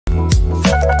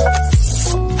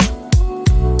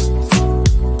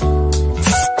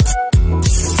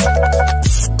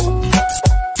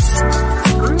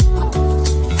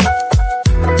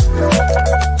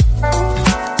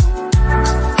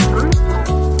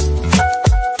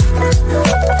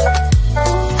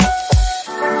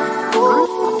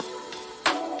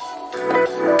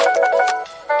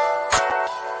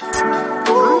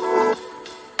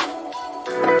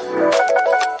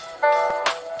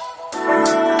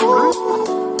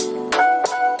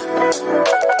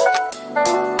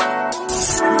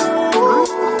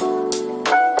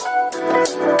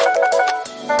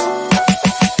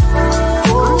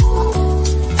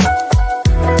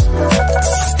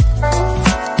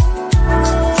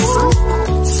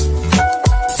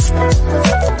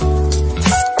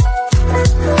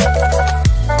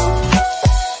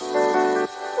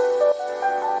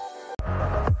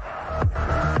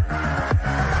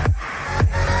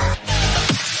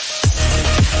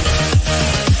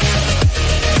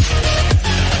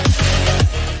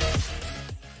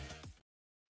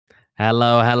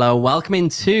Hello, hello. Welcome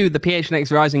into the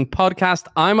PHNX Rising Podcast.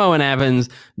 I'm Owen Evans,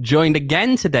 joined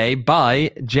again today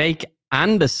by Jake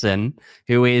Anderson,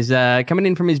 who is coming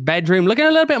in from his bedroom, looking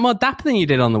a little bit more dapper than you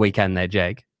did on the weekend there,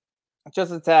 Jake.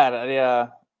 Just a tad.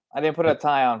 I didn't put a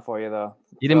tie on for you, though.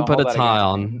 You didn't put a tie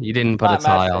on. You didn't put a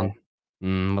tie on.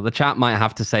 Well, the chat might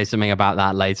have to say something about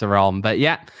that later on. But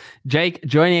yeah, Jake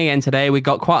joining again today. We've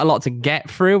got quite a lot to get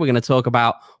through. We're going to talk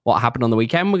about what happened on the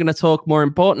weekend. We're going to talk more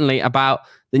importantly about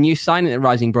the new signing that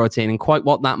Rising brought in and quite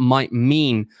what that might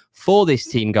mean for this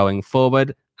team going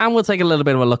forward. And we'll take a little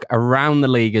bit of a look around the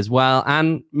league as well,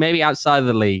 and maybe outside of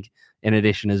the league in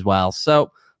addition as well.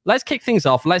 So let's kick things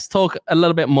off. Let's talk a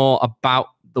little bit more about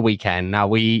the weekend. Now,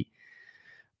 we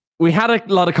had a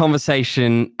lot of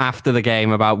conversation after the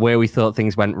game about where we thought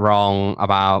things went wrong,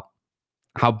 about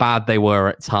how bad they were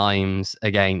at times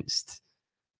against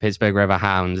Pittsburgh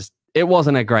Riverhounds. It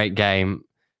wasn't a great game.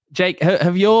 Jake,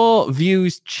 have your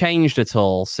views changed at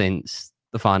all since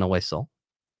the final whistle?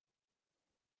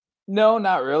 No,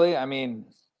 not really. I mean,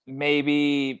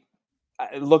 maybe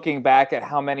looking back at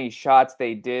how many shots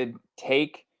they did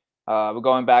take,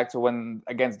 going back to when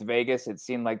against Vegas, it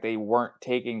seemed like they weren't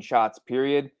taking shots,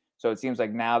 period. So it seems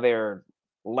like now they're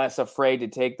less afraid to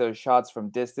take those shots from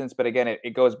distance. But again,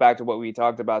 it goes back to what we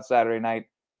talked about Saturday night.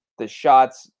 The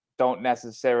shots don't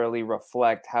necessarily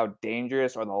reflect how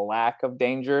dangerous or the lack of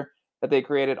danger that they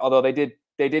created. Although they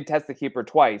did test the keeper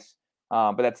twice,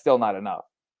 but that's still not enough.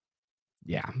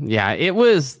 Yeah, it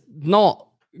was not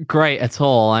great at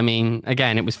all. I mean,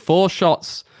 again, it was 4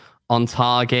 shots on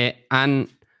target and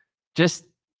just,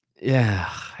 yeah.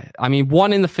 I mean,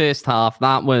 1 in the first half.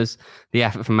 That was the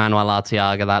effort from Manuel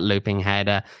Arteaga, that looping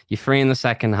header. Your 3 in the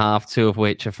second half, 2 of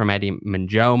which are from Eddie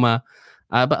Manjoma.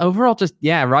 But overall, just,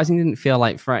 yeah, Rising didn't feel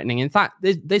like threatening. In fact,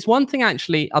 there's one thing,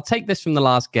 actually. I'll take this from the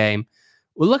last game.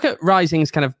 We'll look at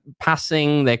Rising's kind of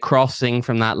passing, their crossing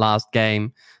from that last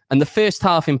game. And the first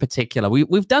half in particular,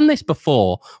 we've done this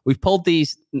before. We've pulled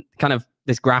this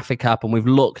graphic up and we've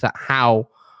looked at how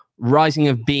Rising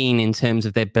have been in terms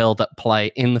of their build-up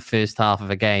play in the first half of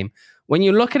a game. When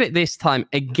you look at it this time,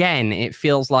 again, it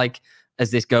feels like as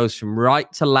this goes from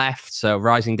right to left, so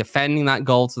Rising defending that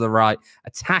goal to the right,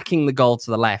 attacking the goal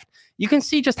to the left, you can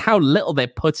see just how little they're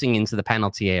putting into the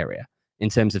penalty area in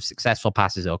terms of successful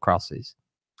passes or crosses.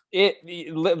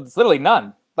 It's literally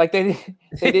none. Like they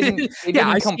didn't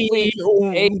complete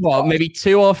maybe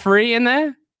 2 or 3 in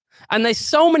there. And there's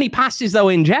so many passes though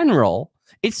in general.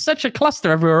 It's such a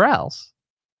cluster everywhere else.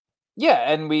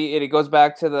 Yeah, and it goes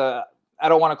back to the, I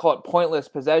don't want to call it pointless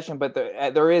possession, but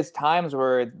there is times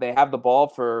where they have the ball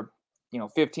for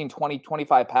 15, 20,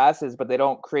 25 passes, but they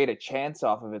don't create a chance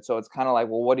off of it. So it's kind of like,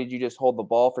 well, what did you just hold the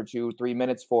ball for 2-3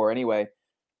 minutes for anyway?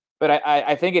 But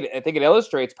I think it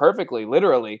illustrates perfectly,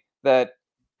 literally, that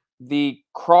the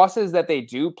crosses that they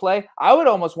do play, I would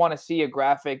almost want to see a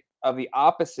graphic of the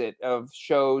opposite of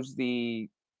shows the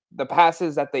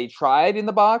passes that they tried in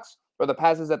the box or the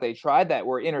passes that they tried that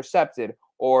were intercepted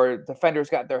or defenders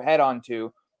got their head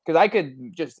onto. Because I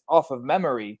could just off of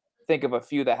memory think of a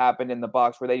few that happened in the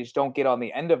box where they just don't get on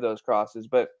the end of those crosses.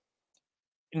 But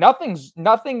nothing.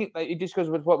 It just goes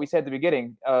with what we said at the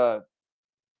beginning. The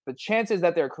chances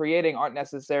that they're creating aren't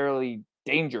necessarily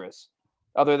dangerous,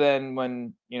 other than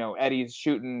when, Eddie's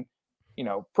shooting,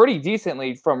 pretty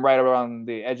decently from right around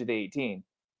the edge of the 18.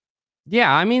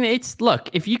 Yeah, I mean, look,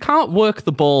 if you can't work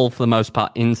the ball for the most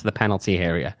part into the penalty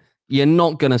area, you're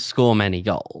not going to score many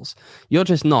goals. You're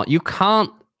just not. You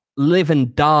can't live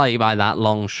and die by that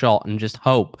long shot and just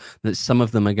hope that some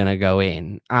of them are going to go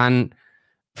in. And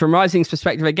from Rising's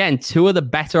perspective, again, 2 of the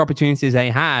better opportunities they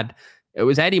had, it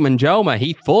was Eddie Manjoma.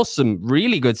 He forced some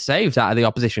really good saves out of the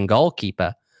opposition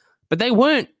goalkeeper, but they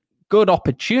weren't good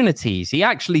opportunities. He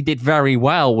actually did very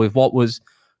well with what was,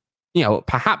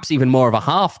 perhaps even more of a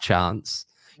half chance.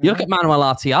 You look at Manuel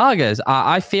Arteaga's,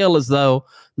 I feel as though,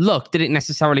 look, did it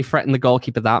necessarily threaten the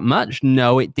goalkeeper that much?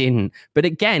 No, it didn't. But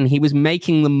again, he was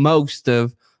making the most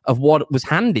of what was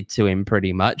handed to him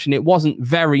pretty much, and it wasn't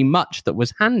very much that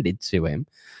was handed to him.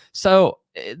 So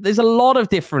there's a lot of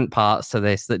different parts to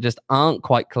this that just aren't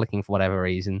quite clicking for whatever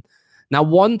reason. Now,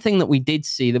 one thing that we did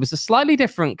see, there was a slightly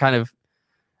different kind of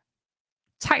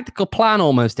tactical plan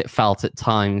almost, it felt at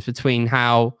times, between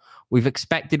how we've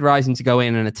expected Rising to go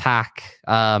in and attack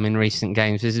in recent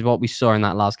games. This is what we saw in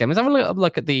that last game. Let's have a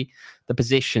look at the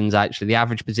positions, actually, the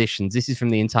average positions. This is from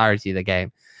the entirety of the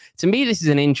game. To me, this is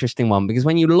an interesting one because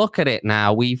when you look at it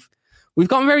now, we've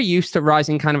gotten very used to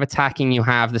Rising kind of attacking. You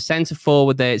have the centre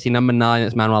forward there. It's your number 9.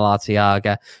 That's Manuel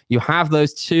Arteaga. You have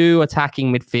those 2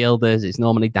 attacking midfielders. It's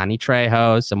normally Danny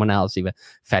Trejo, someone else, either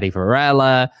Fede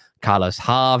Varela, Carlos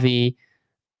Harvey.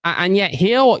 And yet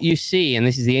here what you see, and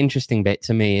this is the interesting bit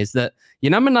to me, is that your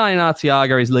number 9,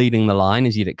 Arteaga, is leading the line,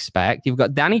 as you'd expect. You've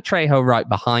got Danny Trejo right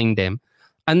behind him.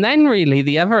 And then really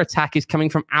the other attack is coming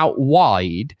from out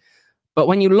wide. But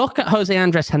when you look at Jose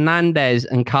Andres Hernandez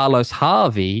and Carlos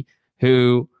Harvey,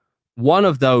 who one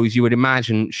of those you would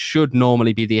imagine should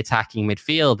normally be the attacking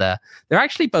midfielder, they're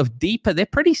actually both deeper. They're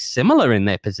pretty similar in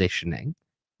their positioning.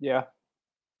 Yeah.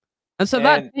 And so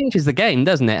that changes the game,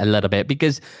 doesn't it, a little bit?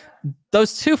 Because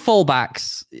those two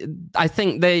fullbacks, I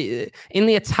think in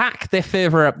the attack, they're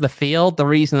further up the field. The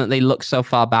reason that they look so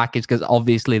far back is because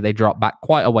obviously they drop back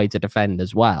quite a way to defend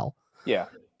as well. Yeah.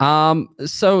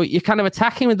 So you're kind of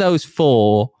attacking with those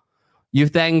four.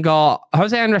 You've then got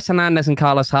Jose Andres Hernandez and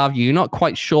Carlos Harvey. You're not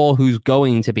quite sure who's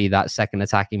going to be that second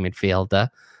attacking midfielder.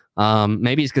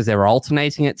 Maybe it's because they're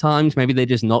alternating at times. Maybe they're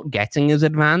just not getting as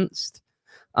advanced.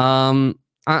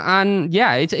 And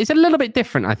yeah, it's a little bit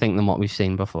different, I think, than what we've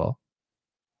seen before.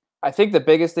 I think the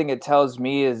biggest thing it tells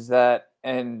me is that,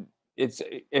 and it's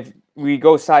if we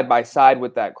go side by side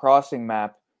with that crossing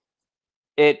map,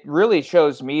 it really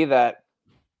shows me that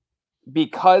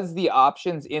because the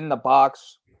options in the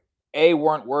box,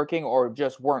 weren't working or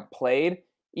just weren't played,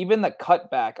 even the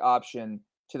cutback option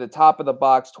to the top of the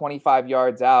box, 25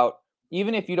 yards out,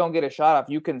 even if you don't get a shot off,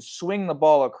 you can swing the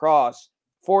ball across,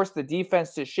 force the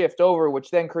defense to shift over,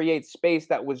 which then creates space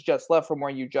that was just left from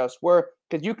where you just were,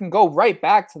 because you can go right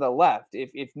back to the left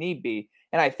if need be.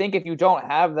 And I think if you don't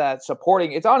have that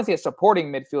supporting, it's honestly a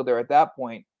supporting midfielder at that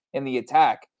point in the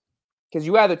attack, because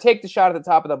you either take the shot at the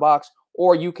top of the box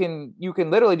or you can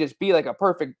literally just be like a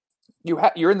perfect,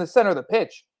 you're in the center of the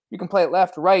pitch. You can play it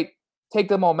left, right, take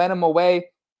the momentum away.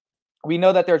 We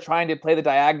know that they're trying to play the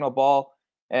diagonal ball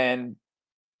and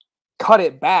cut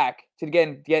it back to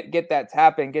get that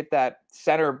tap and get that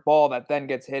center ball that then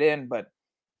gets hit in. But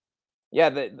yeah,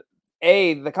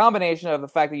 the combination of the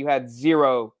fact that you had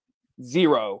zero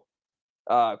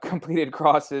completed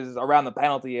crosses around the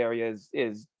penalty area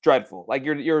is dreadful. Like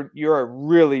you're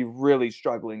really, really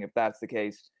struggling if that's the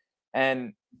case.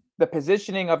 And the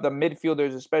positioning of the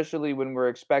midfielders, especially when we're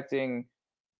expecting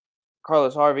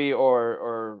Carlos Harvey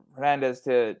or Hernandez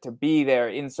to be there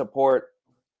in support.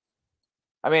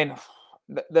 I mean,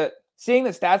 seeing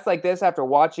the stats like this after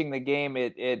watching the game,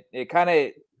 it kind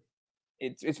of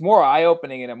it's more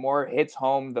eye-opening, and it more hits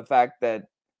home the fact that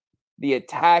the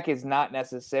attack is not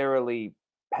necessarily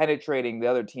penetrating the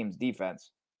other team's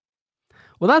defense.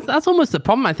 Well, that's almost the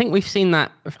problem. I think we've seen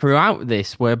that throughout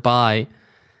this, whereby,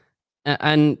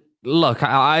 and look,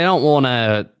 I don't want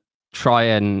to try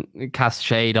and cast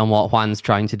shade on what Juan's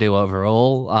trying to do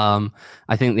overall.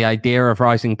 I think the idea of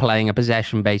Rising playing a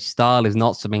possession-based style is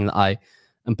not something that I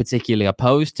am particularly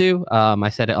opposed to. I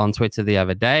said it on Twitter the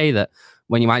other day that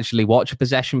when you actually watch a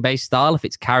possession-based style, if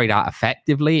it's carried out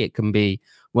effectively, it can be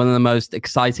one of the most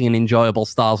exciting and enjoyable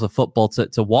styles of football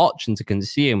to watch and to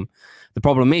consume. The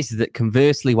problem is that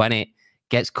conversely, when it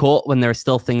gets caught, when there are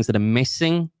still things that are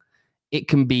missing, it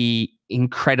can be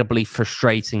incredibly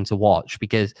frustrating to watch,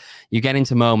 because you get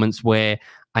into moments where,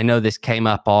 I know this came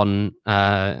up on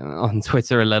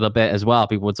Twitter a little bit as well.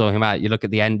 People were talking about, you look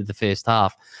at the end of the first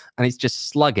half and it's just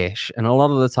sluggish. And a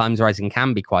lot of the times Rising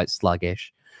can be quite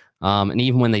sluggish. And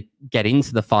even when they get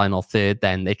into the final third,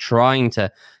 then they're trying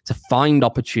to find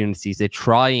opportunities. They're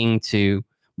trying to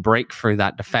break through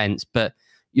that defense, but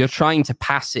you're trying to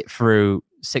pass it through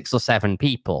 6 or 7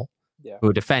 people who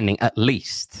are defending at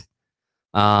least.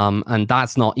 And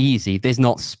that's not easy. There's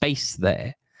not space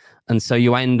there. And so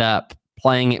you end up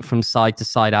playing it from side to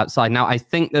side outside. Now, I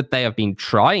think that they have been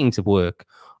trying to work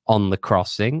on the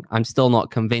crossing. I'm still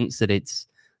not convinced that it's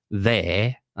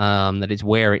there, that it's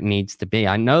where it needs to be.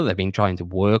 I know they've been trying to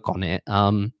work on it.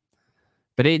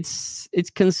 But it's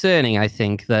concerning, I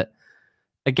think, that,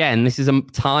 again, this is a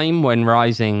time when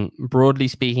Rising, broadly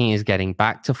speaking, is getting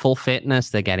back to full fitness.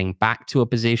 They're getting back to a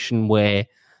position where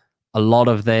a lot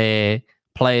of their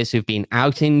players who've been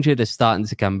out injured are starting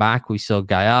to come back. We saw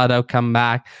Gallardo come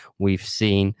back. We've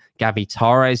seen Gavi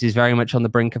Torres is very much on the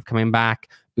brink of coming back.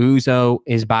 Uzo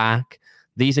is back.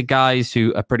 These are guys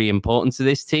who are pretty important to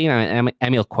this team. I mean,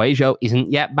 Emil Cuello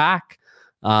isn't yet back.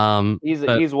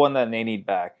 He's one that they need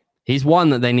back. He's one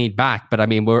that they need back. But I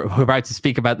mean, we're about to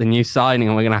speak about the new signing,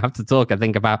 and we're going to have to talk, I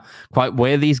think, about quite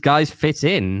where these guys fit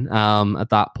in at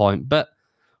that point. But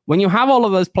when you have all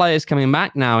of those players coming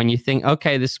back now and you think,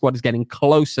 okay, this squad is getting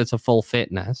closer to full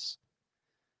fitness,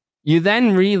 you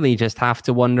then really just have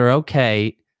to wonder,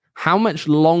 okay, how much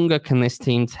longer can this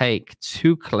team take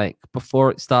to click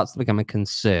before it starts to become a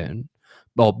concern,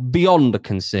 or beyond a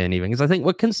concern even? Because I think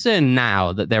we're concerned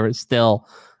now that there are still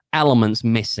elements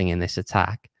missing in this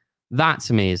attack. That,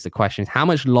 to me, is the question. How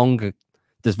much longer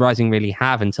does Rising really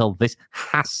have until this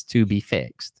has to be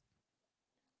fixed?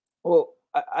 Well,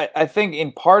 I think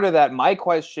in part of that, my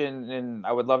question, and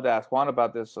I would love to ask Juan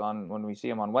about this when we see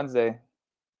him on Wednesday.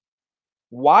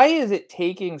 Why is it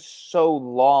taking so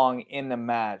long in the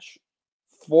match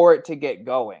for it to get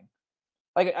going?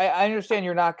 Like, I understand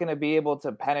you're not going to be able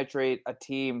to penetrate a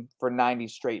team for 90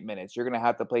 straight minutes. You're going to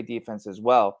have to play defense as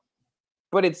well.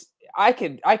 But I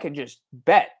could just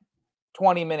bet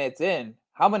 20 minutes in,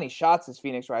 how many shots is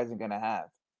Phoenix Rising going to have?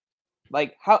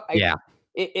 Like, how? Yeah,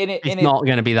 it's not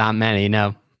going to be that many,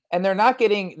 no. And they're not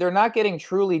getting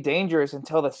truly dangerous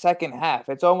until the second half.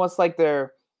 It's almost like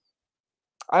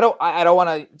I don't want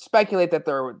to speculate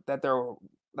that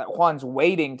Juan's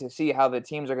waiting to see how the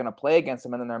teams are going to play against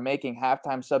them, and then they're making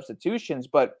halftime substitutions.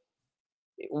 But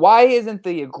why isn't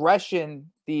the aggression,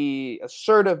 the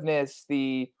assertiveness,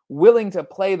 the willing to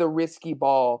play the risky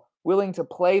ball, willing to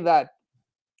play that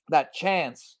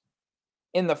chance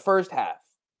in the first half?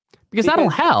 Because that'll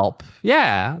help.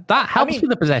 Yeah, that helps with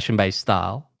the possession-based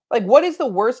style. Like, what is the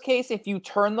worst case if you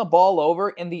turn the ball over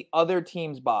in the other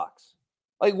team's box?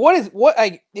 Like,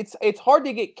 it's hard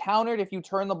to get countered if you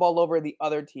turn the ball over in the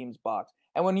other team's box.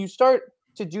 And when you start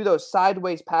to do those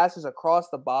sideways passes across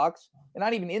the box, and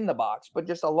not even in the box, but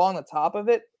just along the top of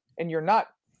it, and you're not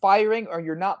firing or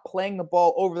you're not playing the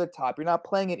ball over the top, you're not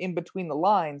playing it in between the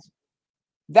lines,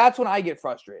 that's when I get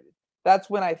frustrated.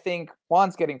 That's when I think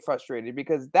Juan's getting frustrated,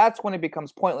 because that's when it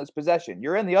becomes pointless possession.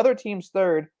 You're in the other team's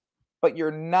third, but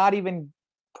you're not even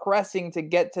pressing to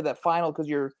get to the final because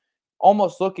you're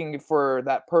almost looking for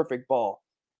that perfect ball.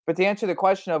 But to answer the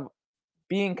question of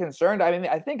being concerned, I mean,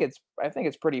 I think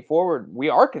it's pretty forward. We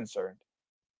are concerned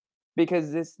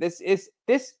because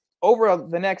this over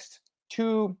the next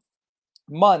 2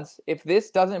 months, if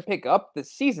this doesn't pick up, the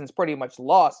season's pretty much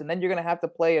lost, and then you're going to have to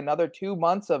play another 2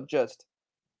 months of just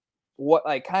what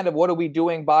are we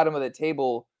doing bottom of the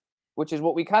table, which is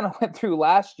what we kind of went through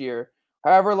last year.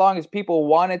 However long as people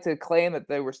wanted to claim that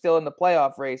they were still in the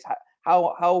playoff race,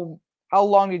 how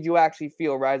long did you actually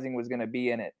feel Rising was going to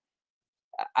be in it?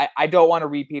 I don't want a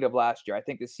repeat of last year. I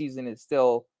think the season is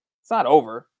still, it's not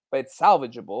over, but it's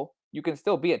salvageable. You can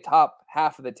still be a top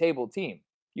half of the table team.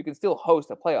 You can still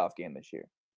host a playoff game this year.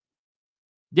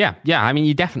 Yeah. I mean,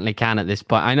 you definitely can at this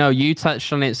point. I know you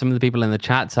touched on it. Some of the people in the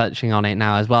chat touching on it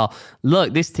now as well.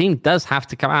 Look, this team does have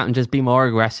to come out and just be more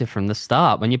aggressive from the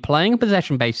start. When you're playing a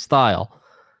possession-based style,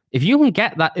 if you can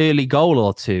get that early goal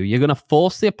or two, you're going to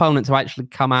force the opponent to actually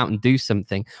come out and do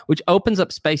something, which opens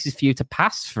up spaces for you to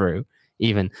pass through.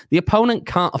 Even the opponent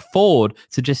can't afford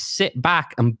to just sit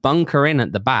back and bunker in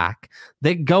at the back.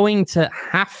 They're going to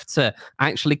have to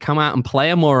actually come out and play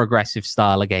a more aggressive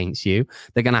style against you.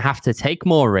 They're going to have to take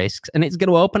more risks, and it's going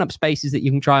to open up spaces that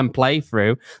you can try and play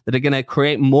through that are going to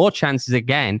create more chances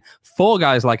again for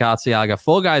guys like Arteaga,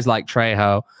 for guys like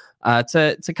Trejo,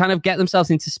 to kind of get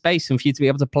themselves into space and for you to be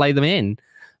able to play them in.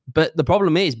 But the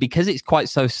problem is, because it's quite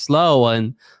so slow,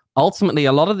 and ultimately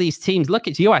a lot of these teams, look,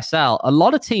 it's USL, a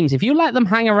lot of teams, if you let them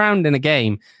hang around in a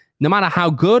game, no matter how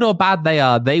good or bad they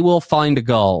are, they will find a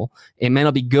goal. It may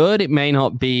not be good, it may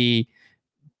not be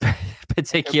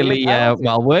particularly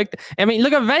well worked. I mean,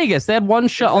 look at Vegas, they had one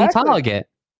shot on target.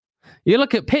 You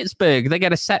look at Pittsburgh, they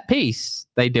get a set piece.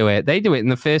 They do it in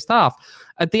the first half.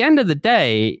 At the end of the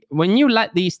day, when you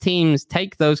let these teams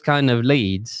take those kind of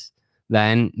leads,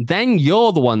 then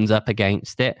you're the ones up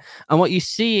against it. And what you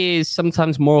see is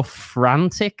sometimes more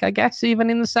frantic, I guess, even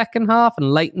in the second half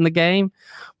and late in the game,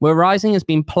 where Rising has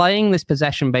been playing this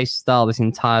possession-based style this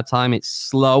entire time. It's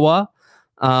slower.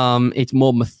 It's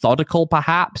more methodical,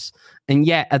 perhaps. And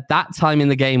yet, at that time in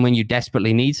the game when you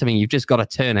desperately need something, you've just got to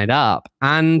turn it up.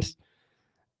 And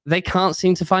they can't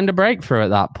seem to find a breakthrough at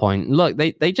that point. Look,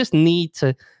 they just need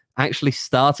to actually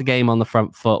start a game on the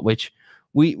front foot, which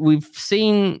we've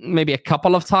seen maybe a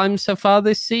couple of times so far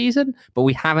this season, but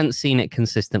we haven't seen it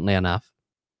consistently enough.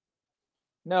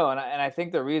 No, and I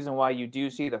think the reason why you do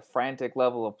see the frantic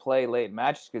level of play late in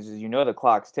matches because the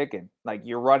clock's ticking. Like,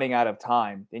 you're running out of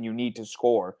time and you need to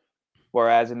score.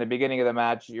 Whereas in the beginning of the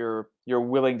match, you're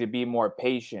willing to be more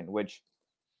patient, which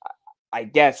I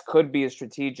guess could be a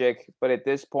strategic, but at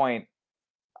this point,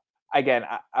 again,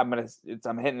 I'm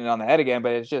hitting it on the head again,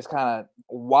 but it's just kind of,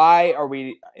 why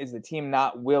is the team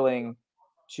not willing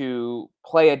to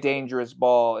play a dangerous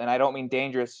ball? And I don't mean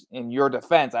dangerous in your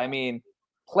defense. I mean,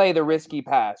 play the risky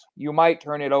pass. You might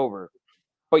turn it over,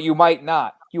 but you might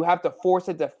not. You have to force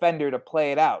a defender to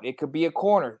play it out. It could be a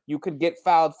corner. You could get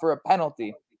fouled for a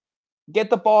penalty. Get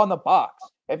the ball in the box.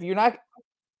 If you're not,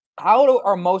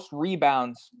 are most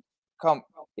rebounds come?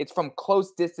 It's from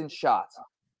close distance shots.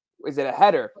 Is it a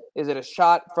header? Is it a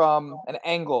shot from an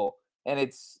angle? and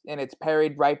it's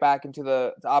parried right back into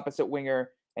the opposite winger,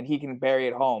 and he can bury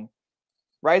it home.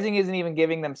 Rising isn't even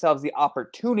giving themselves the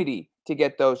opportunity to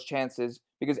get those chances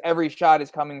because every shot is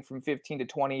coming from 15 to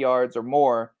 20 yards or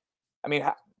more. I mean,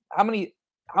 how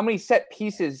many set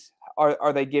pieces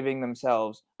are they giving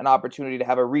themselves an opportunity to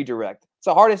have a redirect? It's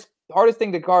the hardest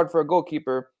thing to guard for a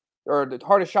goalkeeper, or the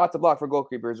hardest shot to block for a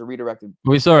goalkeeper is a redirected.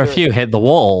 We saw a few hit the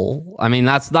wall. I mean,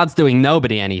 that's doing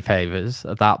nobody any favors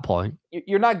at that point.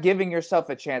 You're not giving yourself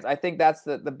a chance. I think that's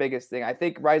the biggest thing. I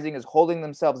think Rising is holding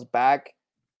themselves back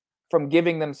from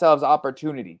giving themselves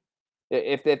opportunity,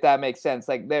 if that makes sense.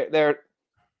 Like they're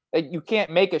like, you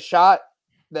can't make a shot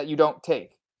that you don't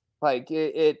take. Like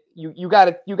you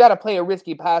gotta play a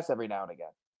risky pass every now and again.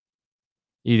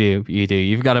 You do.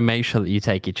 You've got to make sure that you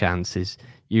take your chances.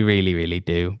 You really, really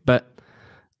do. But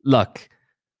look,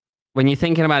 when you're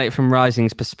thinking about it from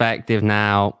Rising's perspective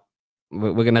now,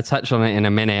 we're going to touch on it in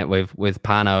a minute with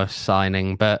Panos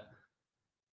signing, but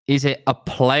is it a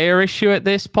player issue at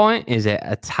this point? Is it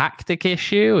a tactic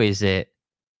issue? Is it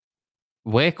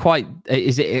a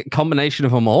combination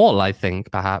of them all, I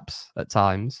think, perhaps, at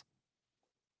times?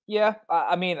 Yeah,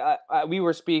 I mean, we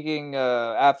were speaking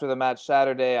after the match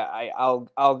Saturday.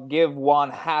 I'll give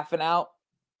Juan half an out.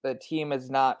 The team is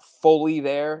not fully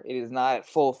there. It is not at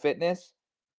full fitness.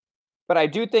 But I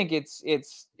do think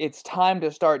it's time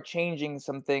to start changing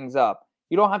some things up.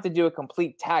 You don't have to do a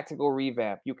complete tactical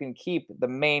revamp. You can keep the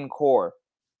main core.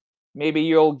 Maybe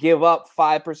you'll give up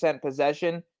 5%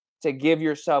 possession to give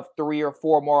yourself 3 or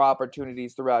 4 more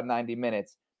opportunities throughout 90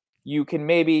 minutes. You can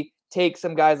maybe take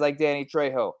some guys like Danny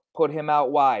Trejo, put him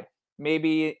out wide,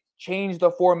 maybe change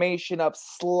the formation up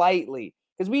slightly.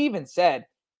 Because we even said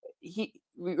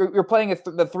you're playing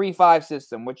the 3-5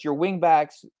 system, which your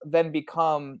wingbacks then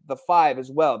become the 5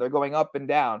 as well. They're going up and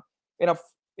down. In a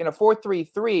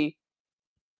 4-3-3,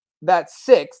 that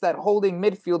 6, that holding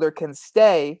midfielder can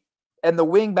stay, and the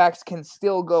wingbacks can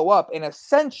still go up. And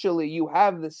essentially, you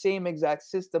have the same exact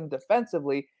system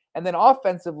defensively. And then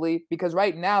offensively, because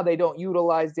right now they don't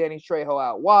utilize Danny Trejo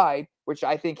out wide, which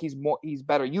I think he's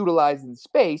better utilized in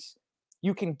space.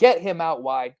 You can get him out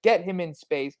wide, get him in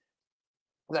space.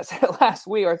 As I said last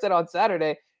week, or I said on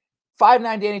Saturday,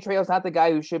 5'9" Danny Trejo is not the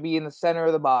guy who should be in the center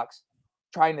of the box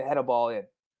trying to head a ball in.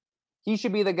 He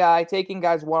should be the guy taking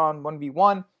guys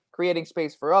 1-on-1v1, creating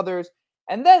space for others.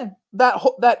 And then that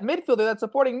midfielder, that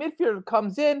supporting midfielder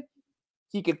comes in.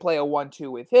 He could play a 1-2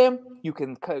 with him. You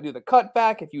can do the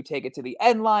cutback if you take it to the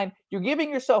end line. You're giving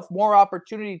yourself more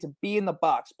opportunity to be in the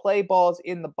box, play balls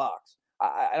in the box.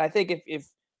 And I think if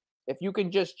you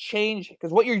can just change,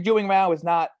 because what you're doing now is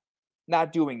not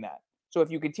doing that. So if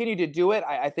you continue to do it,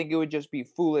 I think it would just be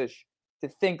foolish to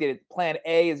think that plan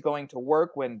A is going to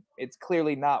work when it's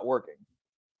clearly not working.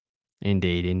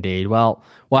 Indeed. Well,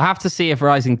 we'll have to see if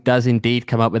Rising does indeed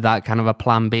come up with that kind of a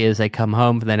plan B as they come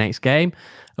home for their next game.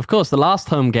 Of course, the last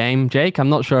home game, Jake, I'm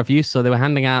not sure if you saw, they were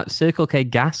handing out Circle K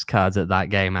gas cards at that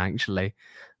game, actually.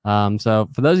 So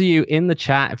for those of you in the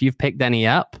chat, if you've picked any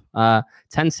up,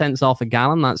 10 cents off a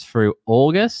gallon, that's through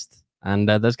August. And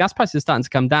those gas prices starting to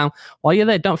come down. While you're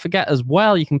there, don't forget as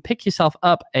well, you can pick yourself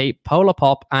up a Polar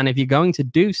Pop. And if you're going to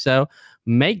do so,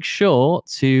 make sure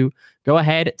to go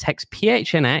ahead, text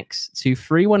PHNX to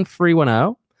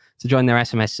 31310 to join their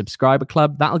SMS subscriber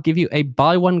club. That'll give you a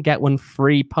buy one, get one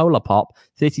free Polar Pop,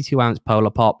 32-ounce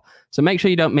Polar Pop. So make sure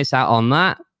you don't miss out on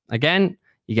that. Again,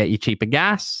 you get your cheaper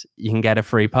gas. You can get a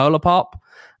free Polar Pop.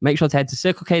 Make sure to head to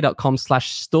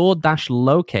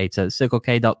circlek.com/store-locator,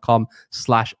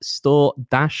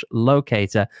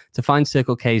 circlek.com/store-locator to find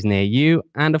Circle K's near you.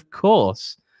 And of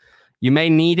course, you may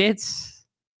need it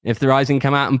if the Rising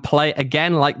come out and play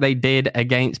again like they did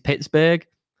against Pittsburgh.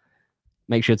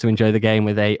 Make sure to enjoy the game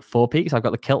with a Four Peaks. I've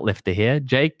got the kilt lifter here.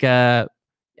 Jake,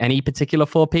 any particular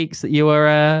Four Peaks that you were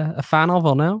a fan of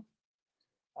or no?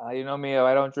 You know me,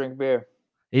 I don't drink beer.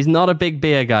 He's not a big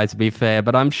beer guy, to be fair,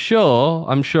 but I'm sure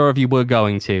if you were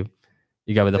going to,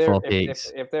 you go with the Four Peaks.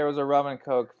 If there was a rum and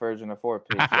Coke version of Four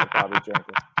Peaks, I'd probably drink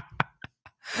it.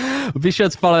 Be sure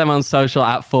to follow them on social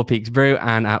at Four Peaks Brew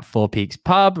and at Four Peaks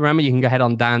Pub. Remember, you can go head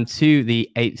on down to the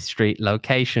 8th Street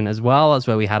location as well. That's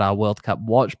where we had our World Cup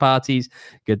watch parties.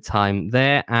 Good time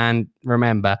there. And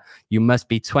remember, you must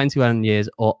be 21 years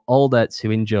or older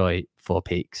to enjoy Four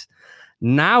Peaks.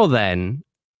 Now then,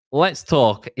 let's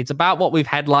talk. It's about what we've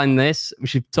headlined this. We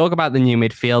should talk about the new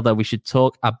midfielder. We should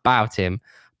talk about him.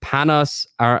 Panos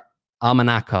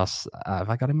Armenakas. Have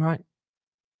I got him right?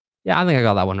 Yeah, I think I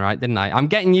got that one right, didn't I? I'm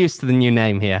getting used to the new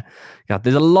name here. God,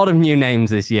 there's a lot of new names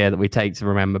this year that we take to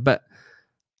remember. But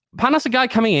Panos, a guy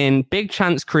coming in, big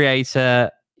chance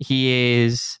creator. He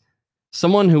is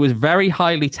someone who was very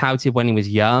highly touted when he was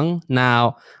young.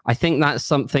 Now, I think that's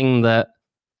something that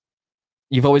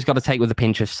you've always got to take with a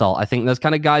pinch of salt. I think those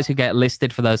kind of guys who get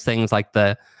listed for those things like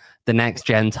the next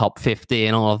gen top 50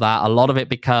 and all of that, a lot of it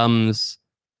becomes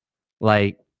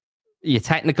like your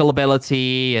technical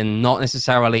ability and not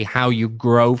necessarily how you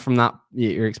grow from that.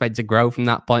 You're expected to grow from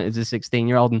that point as a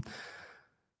 16-year-old. And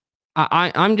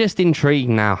I'm just intrigued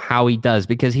now how he does,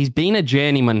 because he's been a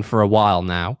journeyman for a while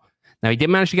now. Now, he did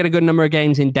manage to get a good number of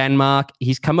games in Denmark.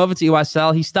 He's come over to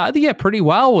USL. He started the year pretty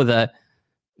well with a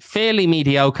fairly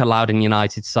mediocre Loudoun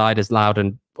United side, as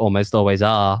Loudoun almost always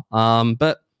are.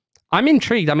 But I'm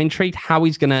intrigued. I'm intrigued how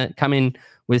he's going to come in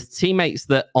with teammates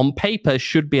that on paper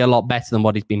should be a lot better than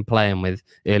what he's been playing with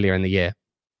earlier in the year.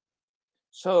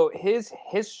 So his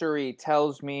history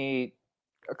tells me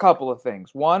a couple of things.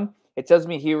 One, it tells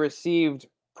me he received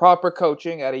proper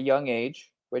coaching at a young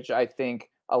age, which I think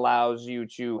allows you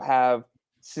to have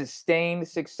sustained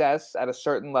success at a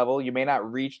certain level. You may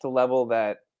not reach the level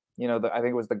that, I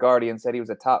think it was the Guardian said he was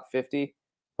a top 50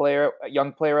 player, a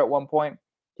young player at one point.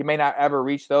 He may not ever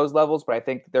reach those levels, but I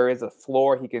think there is a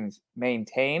floor he can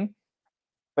maintain.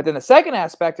 But then the second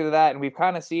aspect of that, and we've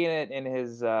kind of seen it in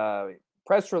his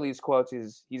press release quotes,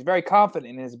 is he's very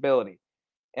confident in his ability.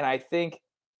 And I think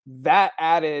that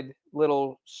added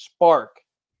little spark,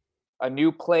 a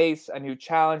new place, a new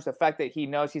challenge, the fact that he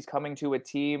knows he's coming to a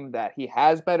team that he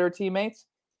has better teammates.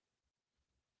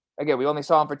 Again, we only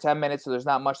saw him for 10 minutes, so there's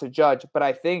not much to judge. But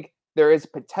I think there is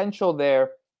potential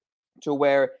there to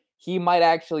where he might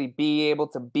actually be able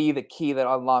to be the key that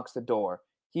unlocks the door.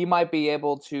 He might be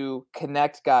able to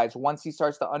connect guys once he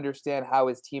starts to understand how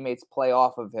his teammates play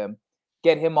off of him,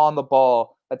 get him on the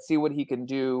ball. Let's see what he can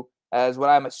do as what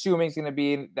I'm assuming is going to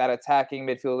be that attacking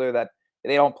midfielder that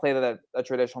they don't play a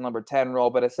traditional number 10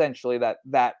 role, but essentially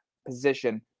that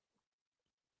position.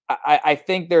 I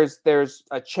think there's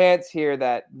a chance here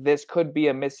that this could be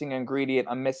a missing ingredient,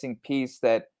 a missing piece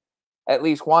that at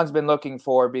least Juan's been looking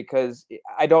for, because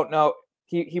I don't know.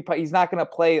 He's not going to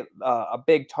play a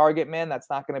big target man. That's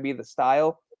not going to be the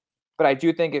style. But I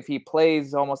do think if he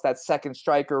plays almost that second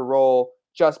striker role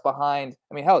just behind,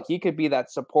 I mean, hell, he could be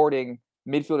that supporting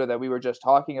midfielder that we were just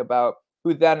talking about,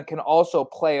 who then can also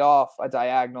play off a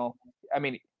diagonal. I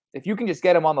mean, if you can just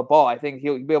get him on the ball, I think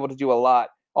he'll be able to do a lot.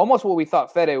 Almost what we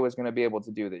thought Fede was going to be able to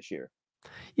do this year.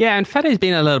 Yeah, and Fede's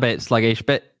been a little bit sluggish,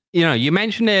 but you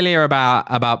mentioned earlier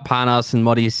about Panos and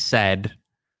what he's said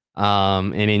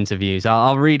in interviews.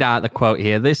 I'll read out the quote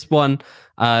here. This one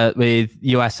with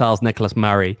USL's Nicholas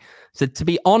Murray. So, to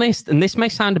be honest, and this may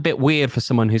sound a bit weird for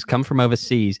someone who's come from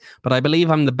overseas, but I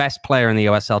believe I'm the best player in the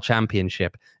USL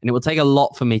Championship, and it will take a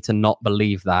lot for me to not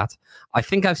believe that. I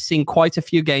think I've seen quite a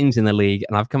few games in the league,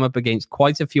 and I've come up against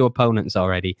quite a few opponents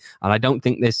already, and I don't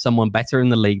think there's someone better in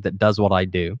the league that does what I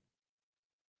do.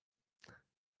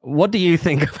 What do you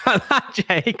think about that,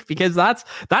 Jake? Because that's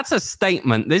a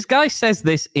statement. This guy says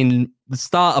this in the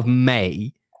start of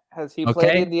May. Has he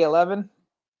played in the 11?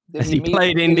 Has he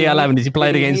played in the 11? Has he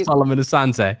played against Solomon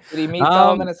Asante? Did he meet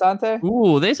Solomon Asante?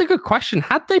 Ooh, there's a good question.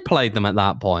 Had they played them at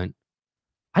that point?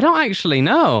 I don't actually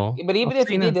know. But even if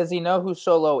he did, does he know who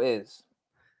Solo is?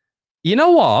 You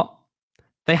know what?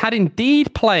 They had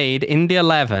indeed played in the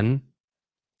 11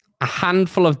 a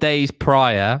handful of days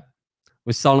prior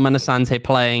with Solomon Asante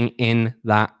playing in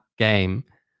that game.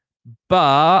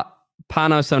 But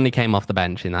Panos only came off the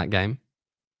bench in that game.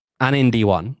 And in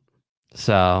D1.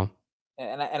 So...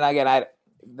 And again,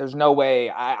 there's no way.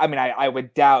 I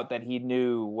would doubt that he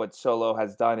knew what Solo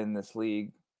has done in this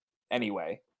league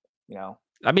anyway.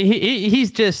 I mean,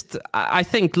 he's just, I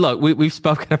think, look, we've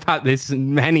spoken about this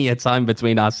many a time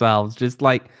between ourselves, just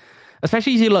like,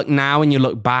 especially as you look now and you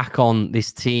look back on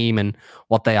this team and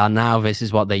what they are now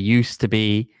versus what they used to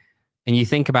be. And you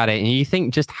think about it and you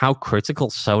think just how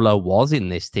critical Solo was in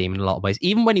this team in a lot of ways,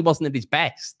 even when he wasn't at his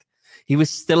best. He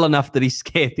was still enough that he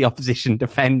scared the opposition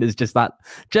defenders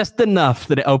just enough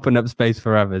that it opened up space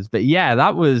for others. But yeah,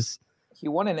 that was... He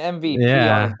won an MVP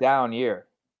on a down year.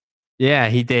 Yeah,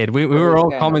 he did. We were all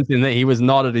commenting that he was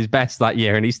not at his best that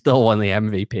year, and he still won the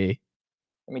MVP.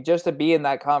 I mean, just to be in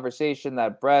that conversation,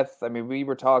 that breadth, I mean, we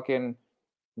were talking,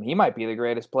 he might be the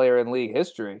greatest player in league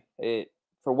history.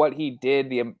 For what he did,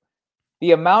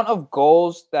 the amount of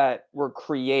goals that were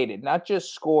created, not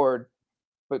just scored,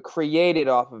 but created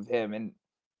off of him. And,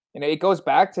 it goes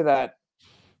back to that.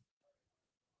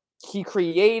 He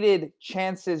created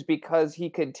chances because he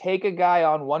could take a guy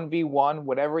on 1v1,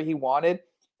 whatever he wanted.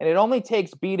 And it only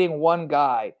takes beating one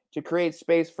guy to create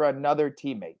space for another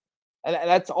teammate. And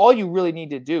that's all you really need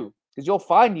to do, because you'll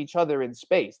find each other in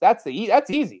space. That's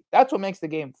easy. That's what makes the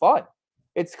game fun.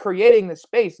 It's creating the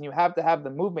space, and you have to have the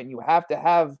movement. You have to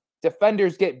have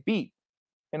defenders get beat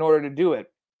in order to do it.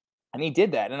 And he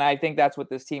did that. And I think that's what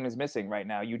this team is missing right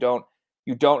now. You don't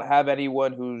have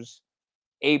anyone who's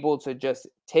able to just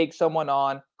take someone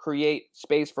on, create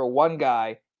space for one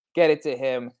guy, get it to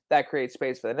him, that creates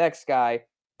space for the next guy,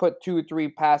 put 2 or 3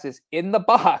 passes in the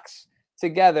box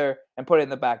together and put it in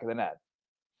the back of the net.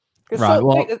 Because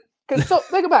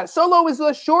think about it. Solo is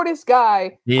the shortest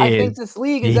guy I think this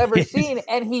league has ever seen,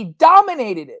 and he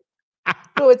dominated it.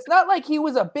 So it's not like he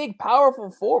was a big,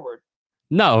 powerful forward.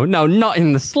 No, not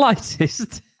in the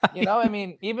slightest. I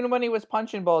mean, even when he was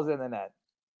punching balls in the net.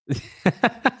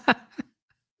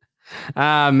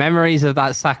 Memories of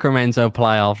that Sacramento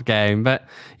playoff game. But,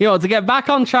 to get back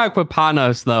on track with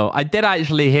Panos, though, I did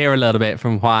actually hear a little bit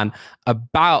from Juan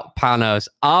about Panos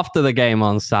after the game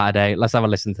on Saturday. Let's have a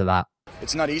listen to that.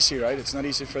 It's not easy, right? It's not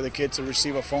easy for the kid to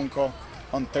receive a phone call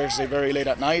on Thursday very late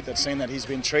at night that's saying that he's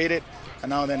been traded, and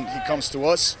now then he comes to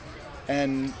us.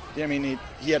 And I mean,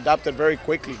 he adapted very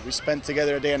quickly. We spent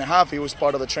together a day and a half. He was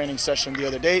part of the training session the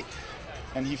other day,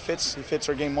 and he fits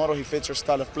our game model. He fits our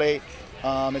style of play.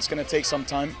 It's going to take some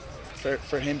time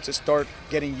for him to start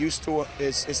getting used to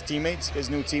his teammates, his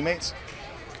new teammates.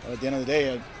 At the end of the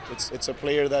day, it's a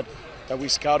player that we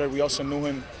scouted. We also knew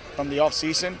him from the off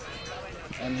season,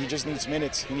 and he just needs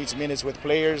minutes. He needs minutes with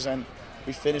players, and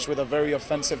we finished with a very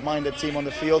offensive-minded team on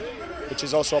the field, which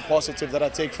is also a positive that I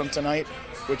take from tonight,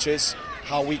 which is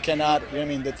how we cannot, the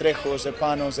Trejos, the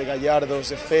Panos, the Gallardos,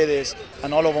 the Fedes,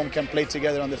 and all of them can play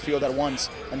together on the field at once,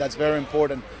 and that's very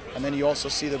important. And then you also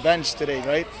see the bench today,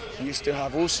 right? You still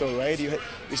have Uso, right? You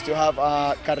still have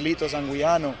Carlitos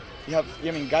Anguiano. You have,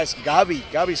 guys,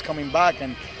 Gabi's coming back,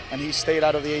 and he stayed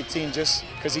out of the 18 just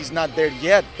because he's not there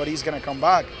yet, but he's going to come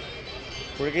back.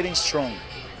 We're getting strong.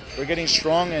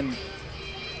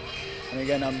 And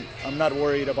again, I'm not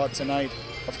worried about tonight.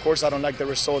 Of course, I don't like the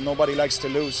result. Nobody likes to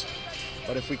lose.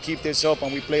 But if we keep this up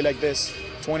and we play like this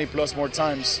 20 plus more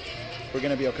times, we're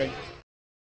going to be okay.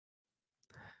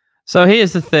 So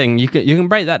here's the thing. You can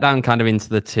break that down kind of into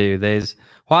the two. There's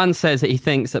Juan says that he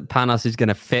thinks that Panos is going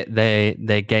to fit their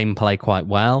gameplay quite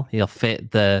well. He'll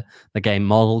fit the game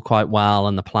model quite well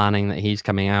and the planning that he's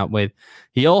coming out with.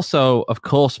 He also, of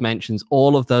course, mentions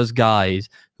all of those guys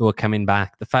who are coming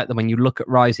back. The fact that when you look at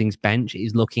Rising's bench, it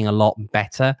is looking a lot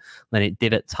better than it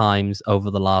did at times over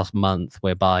the last month,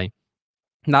 whereby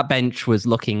that bench was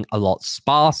looking a lot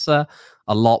sparser,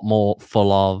 a lot more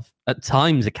full of, at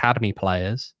times, academy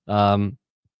players,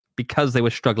 because they were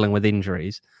struggling with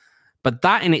injuries. But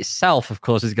that in itself, of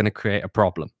course, is going to create a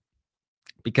problem,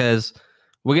 because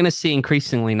we're going to see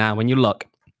increasingly now, when you look,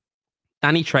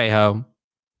 Danny Trejo,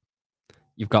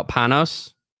 you've got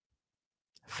Panos,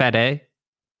 Fede,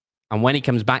 and when he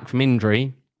comes back from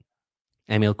injury,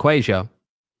 Emil Cuello.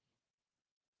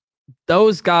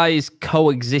 Those guys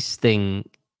coexisting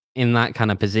in that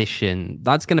kind of position,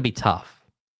 that's going to be tough.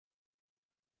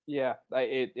 Yeah,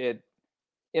 it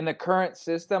in the current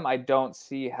system, I don't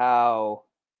see how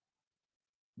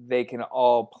they can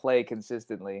all play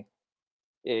consistently.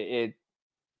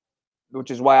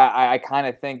 Which is why I kind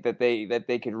of think that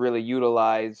they could really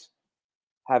utilize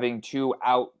having two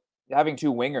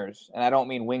wingers, and I don't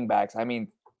mean wing backs. I mean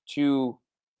 2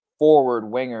 forward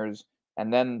wingers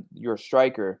and then your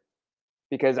striker,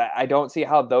 because I don't see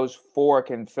how those 4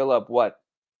 can fill up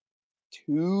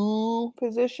 2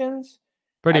 positions.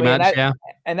 Pretty much, yeah.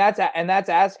 And that's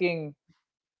asking.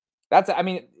 I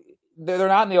mean, they're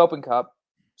not in the Open Cup,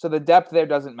 so the depth there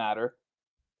doesn't matter.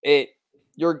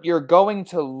 You're going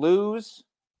to lose.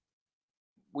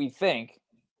 We think,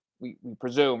 we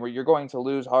presume, you're going to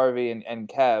lose Harvey and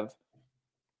Kev,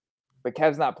 but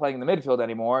Kev's not playing in the midfield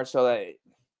anymore, so that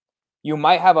you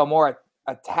might have a more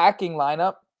attacking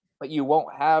lineup, but you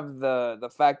won't have the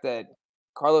fact that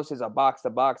Carlos is a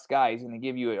box-to-box guy. He's going to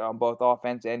give you it on both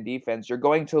offense and defense. You're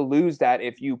going to lose that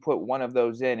if you put one of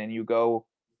those in and you go.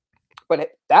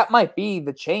 But that might be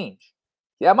the change.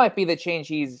 That might be the change.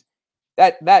 He's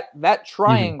that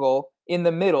triangle in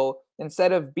the middle,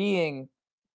 instead of being,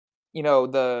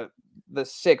 the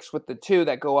 6 with the 2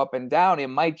 that go up and down, it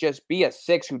might just be a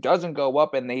 6 who doesn't go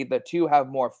up, and the 2 have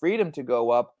more freedom to go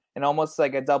up, and almost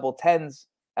like a double 10s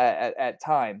at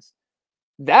times.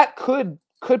 That could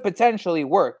potentially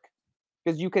work,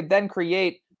 because you could then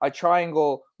create a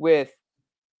triangle with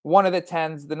one of the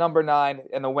 10s, the number 9,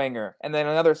 and the winger. And then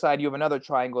on the other side, you have another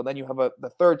triangle. Then you have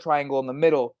the third triangle in the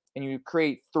middle, and you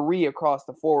create 3 across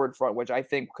the forward front, which I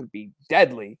think could be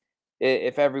deadly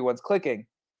if everyone's clicking.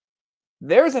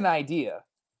 There's an idea.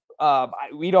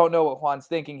 We don't know what Juan's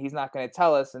thinking. He's not going to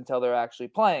tell us until they're actually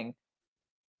playing.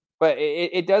 But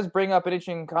it does bring up an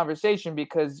interesting conversation,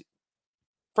 because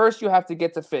first you have to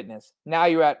get to fitness. Now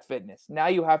you're at fitness. Now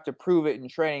you have to prove it in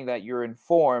training that you're in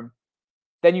form.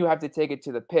 Then you have to take it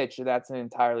to the pitch. And that's an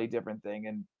entirely different thing.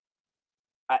 And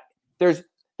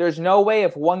there's no way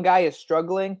if one guy is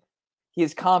struggling,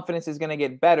 his confidence is going to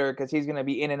get better because he's going to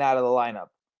be in and out of the lineup.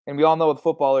 And we all know with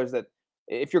footballers that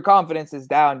if your confidence is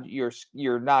down,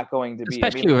 you're not going to be.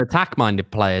 Especially with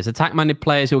attack-minded players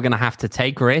who are going to have to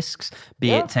take risks,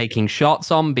 be it taking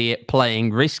shots on, be it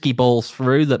playing risky balls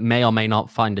through that may or may not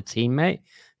find a teammate.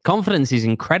 Confidence is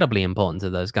incredibly important to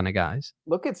those kind of guys.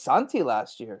 Look at Santi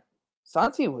last year.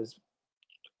 Santi was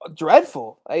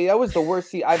dreadful. That was the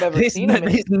worst I've ever seen him.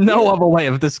 There's no other way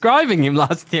of describing him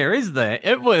last year, is there?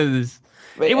 It was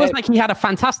like he had a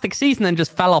fantastic season and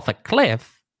just fell off a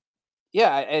cliff.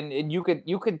 Yeah, and you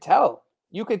could tell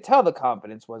the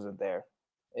confidence wasn't there.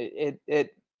 It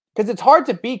because it's hard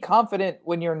to be confident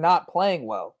when you're not playing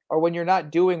well or when you're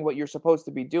not doing what you're supposed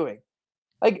to be doing.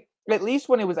 Like at least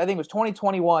when I think it was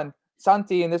 2021,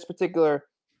 Santi in this particular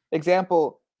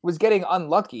example was getting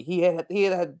unlucky. He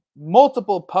had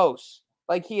multiple posts.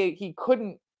 Like he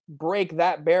couldn't break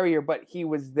that barrier, but he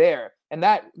was there. And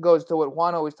that goes to what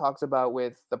Juan always talks about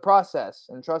with the process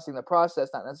and trusting the process,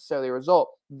 not necessarily a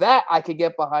result. That I could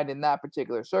get behind in that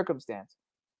particular circumstance.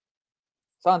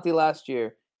 Santi last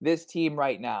year, this team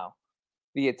right now,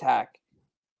 the attack.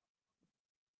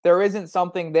 There isn't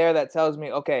something there that tells me,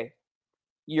 okay,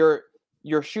 you're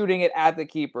shooting it at the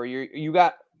keeper. You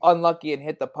got unlucky and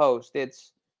hit the post.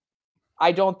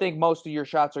 I don't think most of your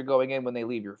shots are going in when they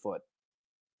leave your foot.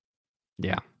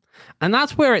 Yeah. And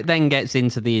that's where it then gets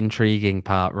into the intriguing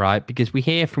part, right? Because we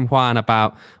hear from Juan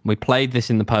about, we played this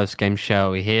in the post-game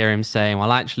show, we hear him saying,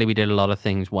 well, actually, we did a lot of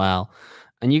things well.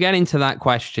 And you get into that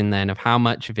question then of how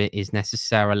much of it is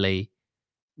necessarily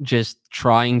just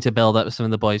trying to build up some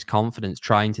of the boys' confidence,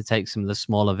 trying to take some of the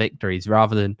smaller victories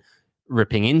rather than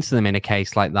ripping into them in a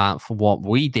case like that for what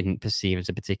we didn't perceive as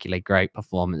a particularly great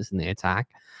performance in the attack.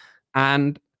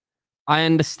 And I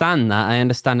understand that. I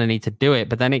understand I need to do it,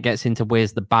 but then it gets into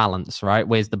where's the balance, right?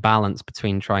 Where's the balance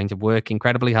between trying to work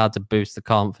incredibly hard to boost the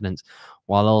confidence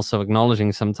while also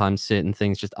acknowledging sometimes certain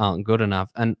things just aren't good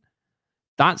enough. And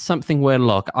that's something where,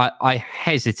 look, I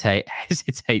hesitate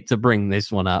to bring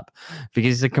this one up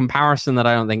because it's a comparison that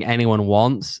I don't think anyone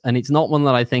wants. And it's not one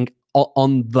that I think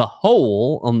on the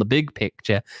whole, on the big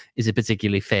picture, is a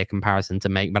particularly fair comparison to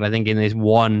make. But I think in this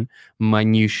one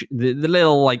minute, the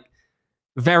little like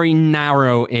very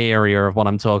narrow area of what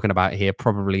I'm talking about here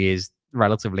probably is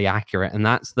relatively accurate. And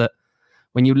that's that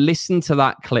when you listen to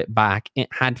that clip back, it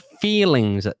had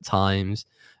feelings at times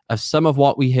of some of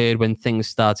what we heard when things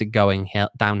started going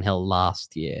downhill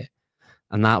last year.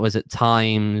 And that was at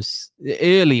times,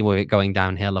 early with it going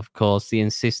downhill, of course, the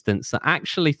insistence that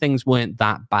actually things weren't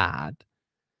that bad.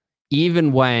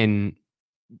 Even when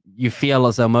you feel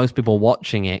as though most people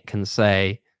watching it can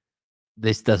say,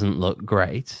 this doesn't look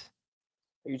great.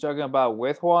 Are you talking about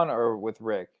with Juan or with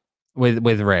Rick?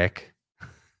 With Rick.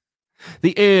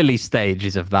 The early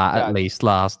stages of that, at least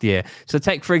last year. So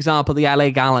take, for example, the LA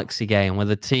Galaxy game where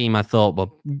the team I thought were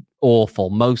awful.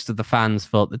 Most of the fans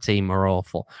thought the team were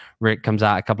awful. Rick comes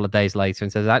out a couple of days later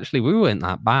and says, actually, we weren't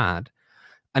that bad.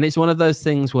 And it's one of those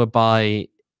things whereby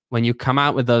when you come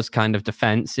out with those kind of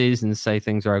defenses and say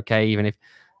things are okay, even if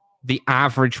the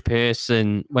average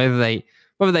person, whether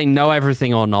they know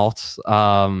everything or not,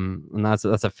 and that's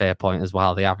a fair point as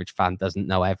well. The average fan doesn't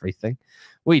know everything.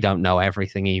 We don't know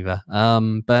everything either.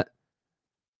 But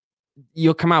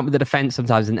you'll come out with a defense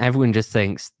sometimes and everyone just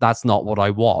thinks that's not what I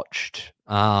watched.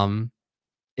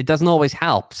 It doesn't always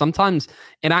help. Sometimes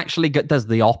it actually does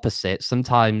the opposite.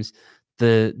 Sometimes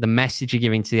the message you're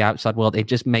giving to the outside world, it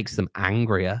just makes them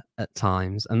angrier at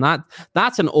times. And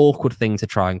that's an awkward thing to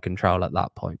try and control at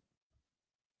that point.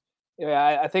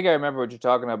 Yeah, I think I remember what you're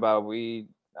talking about.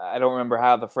 I don't remember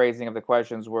how the phrasing of the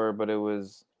questions were, but it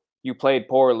was, you played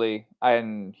poorly.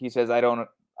 And he says, I don't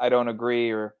agree,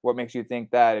 or what makes you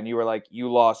think that? And you were like,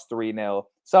 you lost 3-0,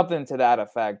 something to that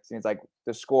effect. And it's like,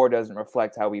 the score doesn't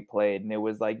reflect how we played. And it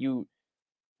was like, you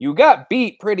got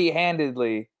beat pretty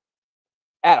handedly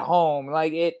at home.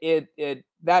 Like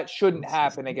that shouldn't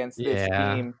happen against this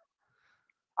team.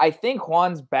 I think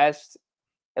Juan's best,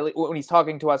 at least when he's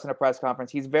talking to us in a press conference,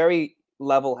 he's very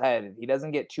level-headed. He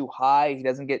doesn't get too high. He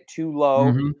doesn't get too low.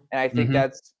 And I think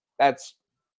that's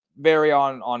very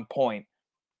on point.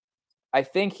 I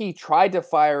think he tried to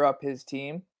fire up his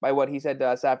team by what he said to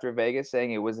us after Vegas,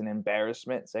 saying it was an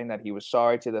embarrassment, saying that he was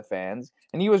sorry to the fans.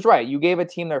 And he was right. You gave a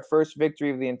team their first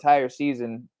victory of the entire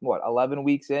season, 11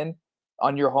 weeks in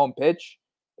on your home pitch?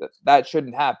 That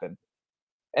shouldn't happen.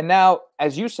 And now,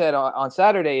 as you said on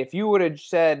Saturday, if you would have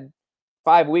said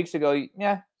 5 weeks ago,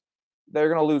 yeah, they're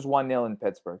going to lose 1-0 in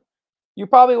Pittsburgh. You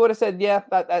probably would have said, yeah,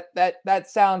 that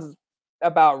sounds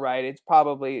about right. It's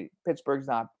probably Pittsburgh's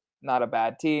not a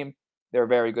bad team. They're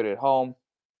very good at home.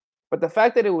 But the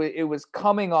fact that it was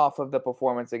coming off of the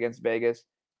performance against Vegas,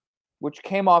 which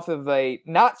came off of a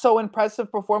not so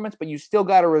impressive performance, but you still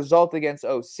got a result against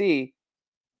OC.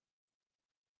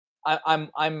 I'm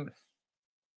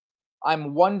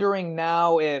wondering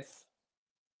now if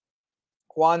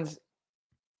Juan's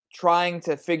trying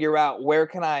to figure out who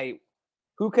can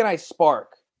I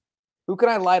spark? Who can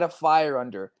I light a fire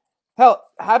under? Hell,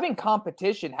 having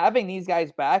competition, having these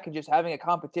guys back and just having a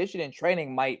competition in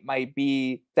training might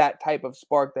be that type of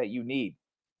spark that you need.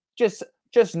 Just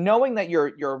knowing that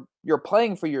you're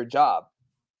playing for your job.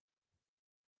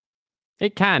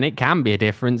 It can be a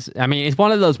difference. I mean, it's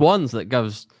one of those ones that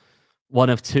goes one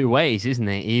of two ways, isn't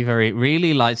it? Either it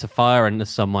really lights a fire under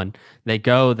someone,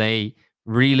 they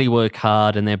really work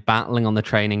hard and they're battling on the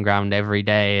training ground every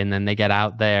day, and then they get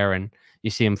out there and you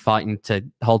see them fighting to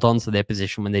hold on to their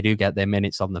position when they do get their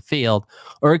minutes on the field,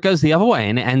 or it goes the other way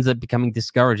and it ends up becoming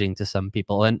discouraging to some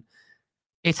people. And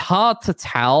it's hard to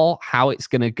tell how it's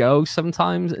going to go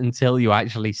sometimes until you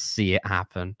actually see it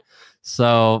happen.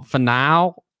 So for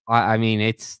now, I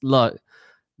mean,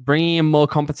 bringing in more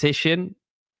competition,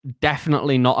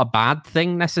 definitely not a bad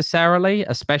thing necessarily,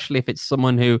 especially if it's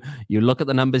someone who you look at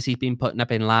the numbers he's been putting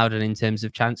up in Loudoun in terms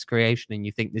of chance creation and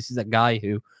you think this is a guy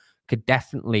who could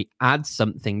definitely add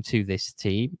something to this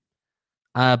team.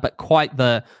 But quite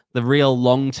the real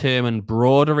long-term and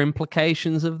broader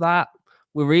implications of that,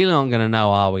 we're really not going to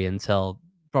know, are we, until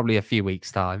probably a few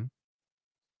weeks' time.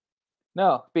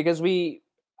 No, because we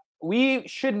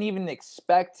shouldn't even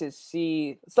expect to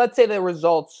see. So let's say the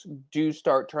results do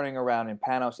start turning around and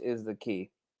Panos is the key.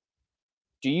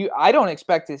 I don't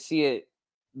expect to see it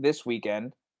this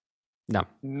weekend. No.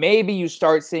 Maybe you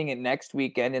start seeing it next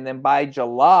weekend, and then by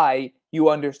July, you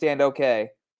understand, okay,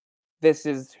 this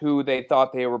is who they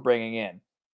thought they were bringing in.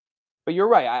 But you're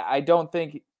right. I don't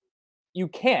think you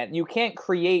can't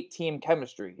create team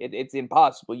chemistry. It's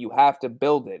impossible. You have to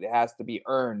build it. It has to be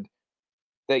earned.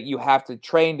 That you have to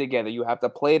train together. You have to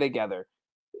play together.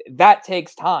 That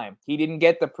takes time. He didn't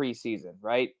get the preseason,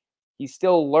 right? He's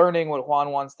still learning what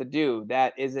Juan wants to do.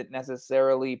 That isn't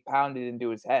necessarily pounded into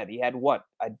his head. He had,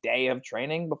 a day of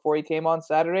training before he came on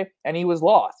Saturday, and he was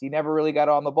lost. He never really got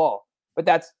on the ball. But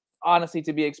that's honestly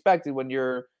to be expected when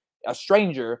you're a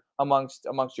stranger amongst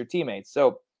your teammates.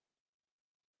 So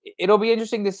it'll be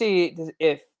interesting to see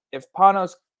if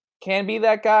Panos can be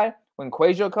that guy when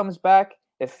Cuello comes back.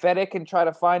 If Fede can try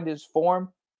to find his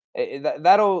form,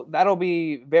 that'll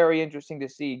be very interesting to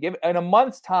see. In a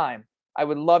month's time, I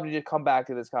would love to just come back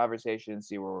to this conversation and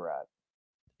see where we're at.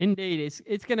 Indeed,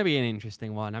 it's going to be an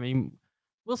interesting one. I mean,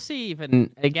 we'll see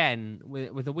even again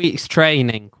with a week's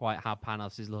training quite how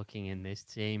Panos is looking in this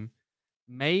team.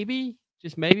 Maybe,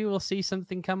 just maybe we'll see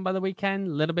something come by the weekend.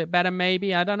 A little bit better,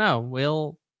 maybe. I don't know.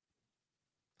 We'll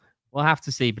have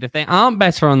to see. But if they aren't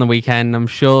better on the weekend, I'm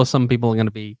sure some people are going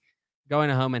to be going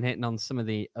home and hitting on some of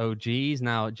the OGs.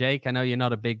 Now, Jake, I know you're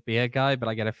not a big beer guy, but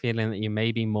I get a feeling that you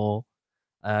may be more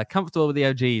comfortable with the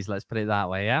OGs. Let's put it that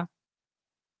way, yeah?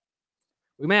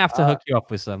 We may have to hook you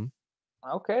up with some.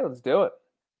 Okay, let's do it.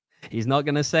 He's not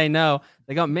going to say no.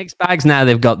 They got mixed bags now.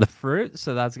 They've got the fruit,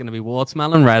 so that's going to be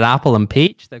watermelon, red apple, and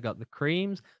peach. They've got the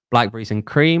creams, blackberries and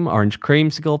cream, orange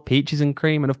creamsicle, peaches and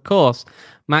cream, and of course,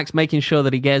 Max making sure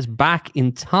that he gets back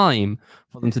in time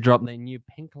for them to drop their new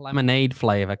pink lemonade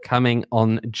flavor coming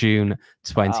on June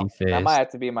 21st. Wow, that might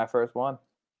have to be my first one.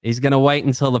 He's going to wait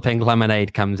until the pink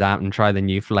lemonade comes out and try the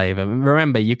new flavor.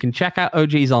 Remember, you can check out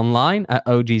OGs online at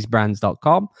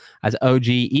ogsbrands.com, as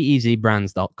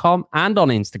OGEEZbrands.com, and on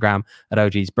Instagram at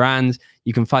ogsbrands.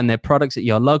 You can find their products at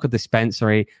your local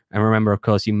dispensary. And remember, of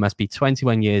course, you must be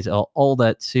 21 years or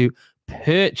older to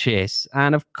purchase.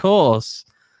 And of course,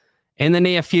 in the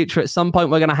near future, at some point,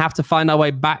 we're going to have to find our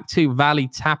way back to Valley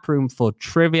Taproom for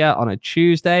trivia on a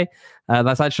Tuesday.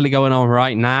 That's actually going on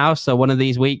right now. So one of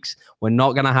these weeks, we're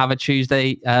not going to have a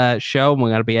Tuesday show. And we're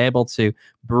going to be able to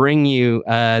bring you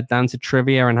down to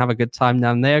trivia and have a good time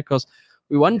down there. Because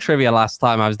we won trivia last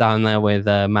time I was down there with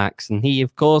Max. And he,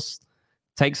 of course,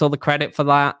 takes all the credit for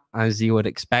that, as you would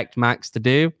expect Max to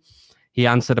do. He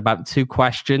answered about 2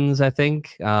 questions, I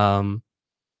think.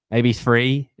 Maybe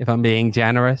 3, if I'm being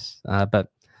generous. But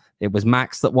it was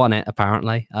Max that won it,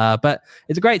 apparently. But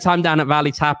it's a great time down at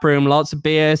Valley Taproom. Lots of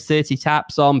beers, 30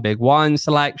 taps on, big wine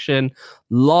selection,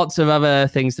 lots of other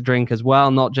things to drink as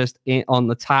well, not just on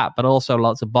the tap, but also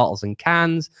lots of bottles and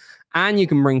cans. And you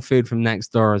can bring food from next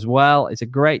door as well. It's a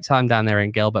great time down there in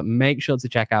Gilbert. Make sure to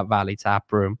check out Valley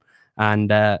Taproom.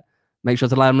 And make sure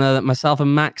to let them know that myself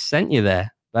and Max sent you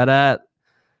there. But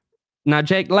now,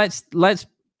 Jake, let's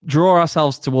draw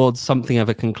ourselves towards something of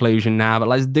a conclusion now, but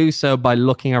let's do so by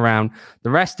looking around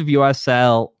the rest of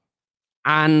USL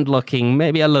and looking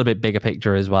maybe a little bit bigger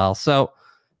picture as well. So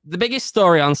the biggest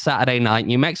story on Saturday night,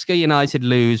 New Mexico United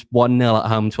lose 1-0 at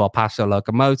home to El Paso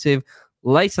Locomotive.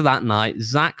 Later that night,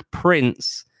 Zach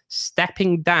Prince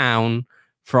stepping down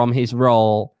from his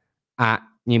role at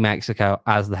New Mexico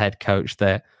as the head coach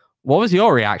there. What was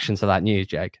your reaction to that news,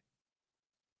 Jake?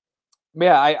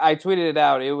 Yeah, I tweeted it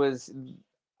out. It was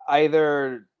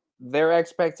either their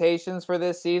expectations for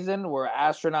this season were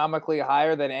astronomically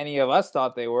higher than any of us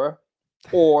thought they were,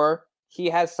 or he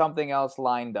has something else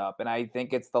lined up. And I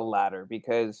think it's the latter,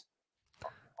 because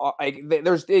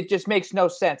it just makes no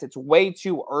sense. It's way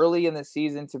too early in the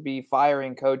season to be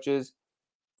firing coaches.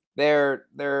 They're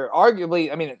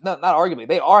arguably, I mean, not arguably,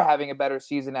 they are having a better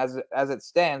season as it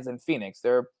stands than Phoenix.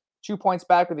 They're 2 points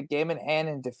back with a game in hand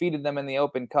and defeated them in the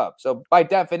Open Cup. So by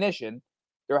definition,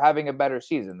 they're having a better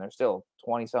season. There's still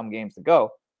 20-some games to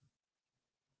go.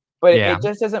 But it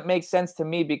just doesn't make sense to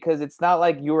me, because it's not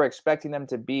like you were expecting them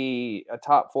to be a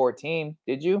top 4 team.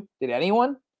 Did you? Did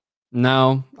anyone?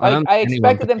 No. I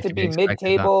expected them to be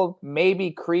mid-table,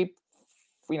 maybe creep,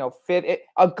 fit.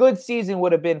 A good season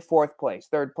would have been 4th place,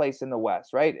 3rd place in the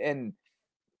West, right? And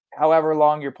however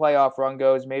long your playoff run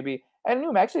goes, maybe. And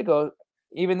New Mexico,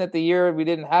 even that the year we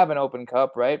didn't have an Open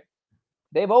Cup, right?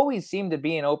 They've always seemed to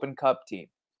be an Open Cup team.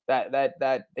 That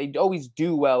they always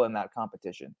do well in that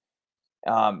competition.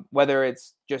 Whether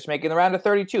it's just making the round of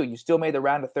 32, you still made the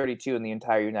round of 32 in the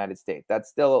entire United States. That's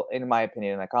still, in my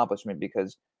opinion, an accomplishment,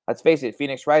 because let's face it,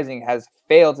 PHNX Rising has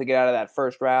failed to get out of that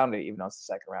first round, even though it's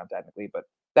the second round technically, but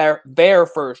their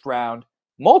first round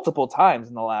multiple times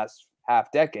in the last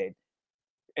half decade,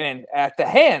 and at the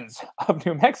hands of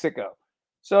New Mexico.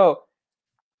 So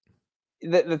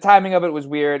the timing of it was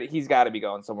weird. He's got to be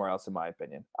going somewhere else, in my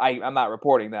opinion. I'm not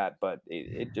reporting that, but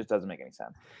it just doesn't make any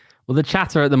sense. Well, the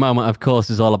chatter at the moment, of course,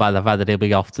 is all about the fact that he'll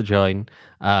be off to join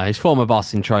his former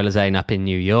boss in Troy Lezane up in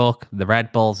New York, the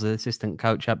Red Bulls, the assistant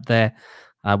coach up there.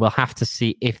 We'll have to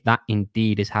see if that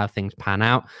indeed is how things pan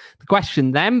out. The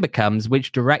question then becomes,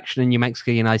 which direction are New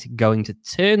Mexico United going to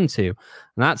turn to? And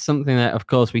that's something that, of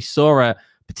course, we saw a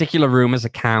particular rumors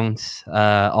account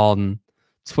on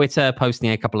Twitter posting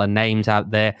a couple of names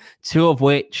out there, 2 of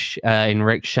which, in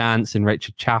Rick Shantz and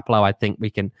Richard Chaplow, I think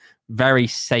we can very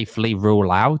safely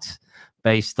rule out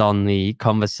based on the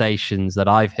conversations that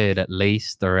I've heard, at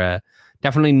least. They're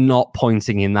definitely not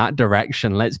pointing in that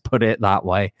direction, let's put it that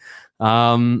way.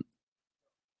 Of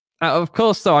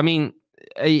course, though, I mean,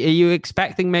 are you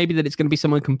expecting maybe that it's going to be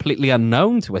someone completely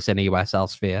unknown to us in a USL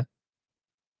sphere?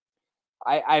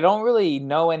 I don't really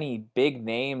know any big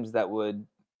names that would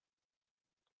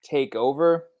take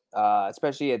over,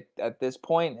 especially at this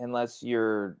point, unless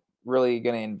you're really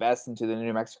going to invest into the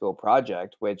New Mexico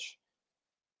project, which,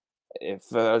 if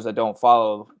for those that don't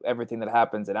follow everything that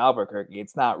happens in Albuquerque,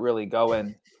 it's not really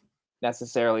going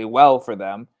necessarily well for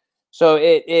them. So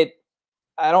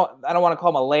I don't want to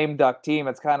call them a lame duck team.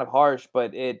 It's kind of harsh,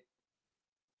 but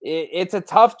it's a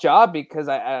tough job, because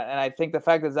I think the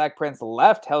fact that Zach Prince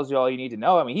left tells you all you need to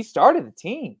know. I mean, he started the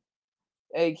team.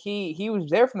 He was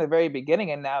there from the very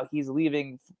beginning, and now he's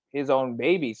leaving his own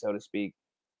baby, so to speak.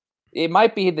 It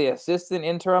might be the assistant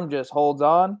interim just holds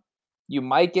on. You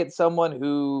might get someone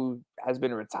who has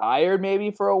been retired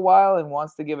maybe for a while and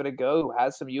wants to give it a go, who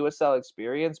has some USL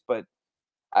experience, but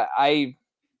I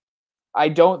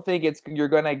don't think you're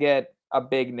going to get a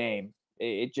big name.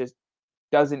 It just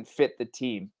doesn't fit the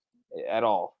team at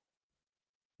all.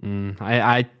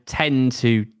 I tend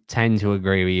to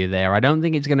agree with you there. I don't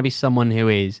think it's going to be someone who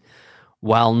is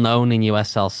well known in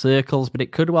USL circles, but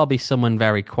it could well be someone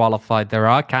very qualified. There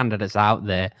are candidates out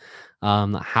there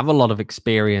that have a lot of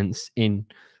experience in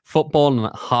football and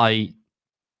at high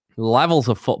levels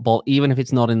of football, even if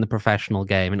it's not in the professional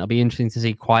game. And it'll be interesting to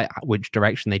see quite which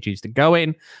direction they choose to go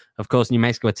in. Of course, New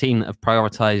Mexico, a team that have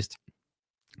prioritized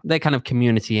their kind of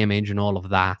community image and all of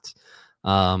that.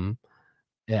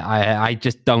 I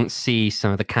just don't see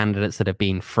some of the candidates that have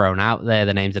been thrown out there,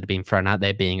 the names that have been thrown out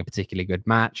there, being a particularly good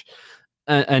match.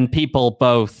 And people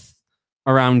both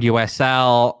around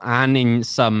USL and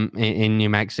in New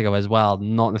Mexico as well,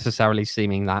 not necessarily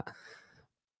seeming that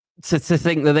to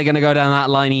think that they're going to go down that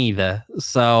line either.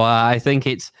 So I think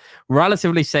it's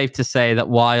relatively safe to say that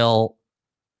while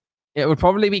it would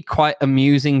probably be quite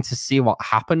amusing to see what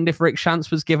happened if Rick Shantz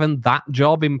was given that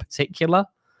job in particular,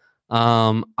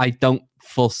 I don't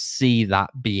foresee that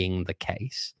being the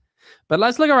case. But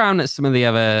let's look around at some of the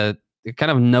other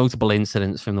kind of notable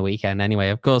incidents from the weekend anyway.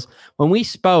 Of course, when we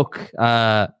spoke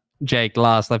Jake,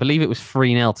 last. I believe it was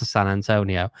 3-0 to San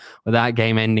Antonio, with that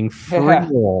game ending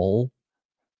 3-all.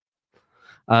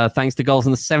 Thanks to goals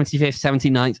in the 75th,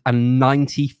 79th, and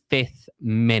 95th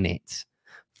minute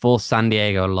for San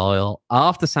Diego Loyal,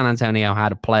 after San Antonio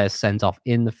had a player sent off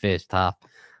in the first half.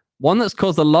 One that's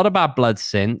caused a lot of bad blood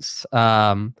since.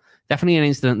 Definitely an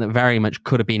incident that very much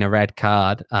could have been a red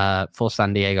card for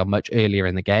San Diego much earlier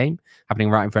in the game, happening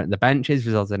right in front of the benches,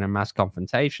 resulted in a mass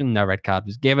confrontation. No red card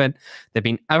was given. There have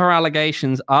been other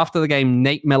allegations. After the game,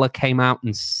 Nate Miller came out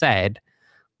and said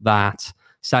that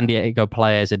San Diego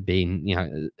players had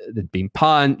been, they'd been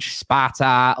punched, spat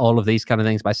at, all of these kind of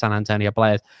things by San Antonio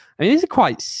players. I mean, these are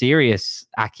quite serious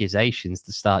accusations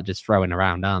to start just throwing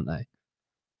around, aren't they?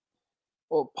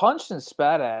 Well, punched and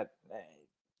spat at,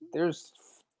 there's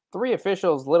 3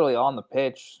 officials literally on the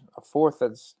pitch, a 4th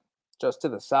that's just to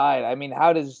the side. I mean,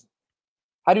 how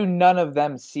do none of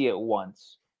them see it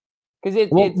once? Because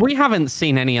we haven't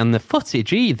seen any on the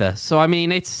footage either. So I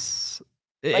mean, it's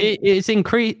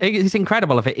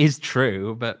incredible if it is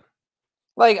true, but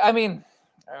I mean,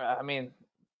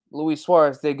 Luis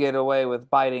Suarez did get away with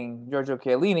biting Giorgio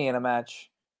Chiellini in a match,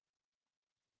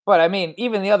 but I mean,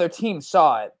 even the other team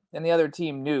saw it and the other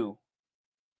team knew.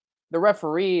 The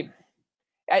referee.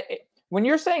 When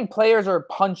you're saying players are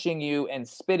punching you and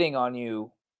spitting on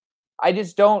you, I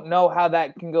just don't know how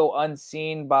that can go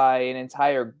unseen by an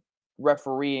entire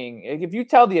refereeing. If you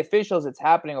tell the officials it's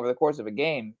happening over the course of a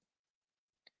game,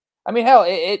 I mean, hell,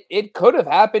 it could have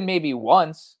happened maybe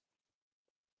once,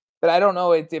 but I don't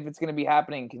know if it's going to be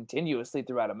happening continuously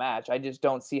throughout a match. I just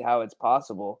don't see how it's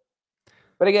possible.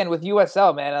 But again, with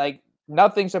USL, man,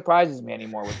 nothing surprises me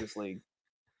anymore with this league.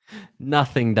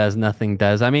 Nothing does.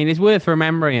 I mean, it's worth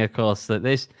remembering, of course, that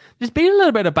there's been a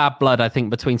little bit of bad blood, I think,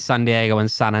 between San Diego and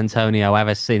San Antonio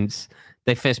ever since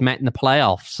they first met in the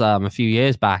playoffs a few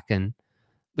years back. And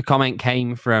the comment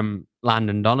came from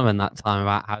Landon Donovan that time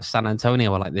about how San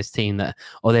Antonio were like this team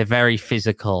they're very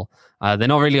physical. They're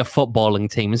not really a footballing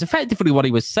team. It's effectively what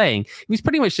he was saying. He was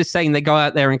pretty much just saying they go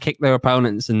out there and kick their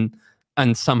opponents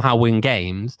and somehow win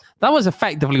games. That was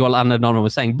effectively what Landon Donovan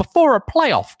was saying before a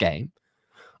playoff game.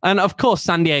 And of course,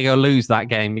 San Diego lose that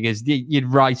game because you're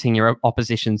writing your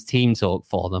opposition's team talk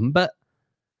for them. But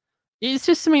it's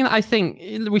just something that I think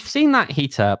we've seen that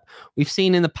heat up. We've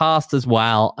seen in the past as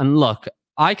well. And look,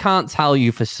 I can't tell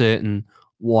you for certain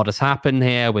what has happened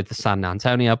here with the San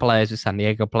Antonio players, with San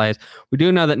Diego players. We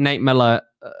do know that Nate Miller,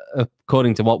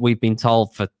 according to what we've been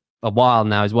told for a while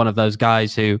now, is one of those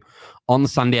guys who, on the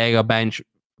San Diego bench,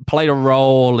 played a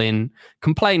role in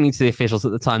complaining to the officials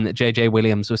at the time that JJ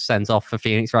Williams was sent off for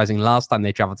PHNX Rising last time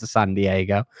they traveled to San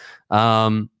Diego.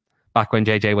 Back when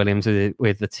JJ Williams was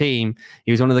with the team,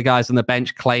 he was one of the guys on the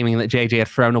bench claiming that JJ had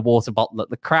thrown a water bottle at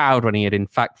the crowd when he had in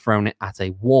fact thrown it at a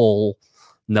wall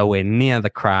nowhere near the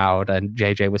crowd, and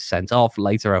JJ was sent off,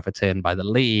 later overturned by the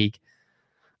league.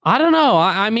 I don't know.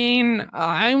 I mean,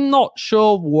 I'm not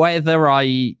sure whether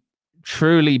I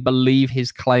truly believe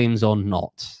his claims or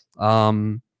not.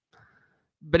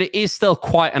 But it is still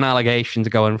quite an allegation to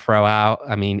go and throw out.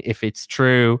 I mean, if it's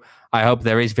true, I hope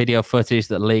there is video footage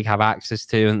that the league have access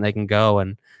to and they can go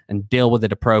and deal with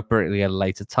it appropriately at a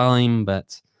later time.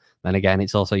 But then again,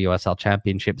 it's also USL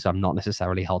Championship, so I'm not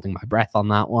necessarily holding my breath on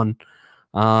that one.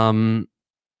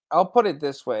 I'll put it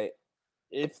this way.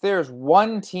 If there's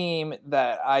one team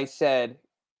that I said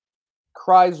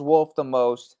cries wolf the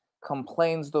most,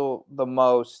 complains the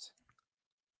most,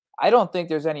 I don't think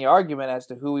there's any argument as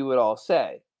to who we would all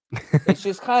say. It's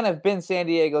just kind of been San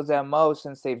Diego's MO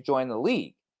since they've joined the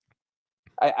league.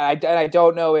 I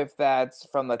don't know if that's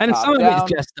from the and top some down. of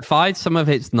it's justified, some of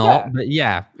it's not. Yeah. But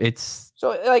yeah, it's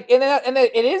so and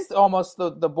it is almost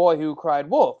the boy who cried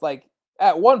wolf.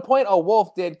 At one point, a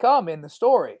wolf did come in the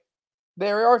story.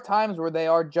 There are times where they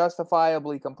are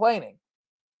justifiably complaining,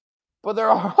 but there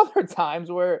are other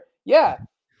times where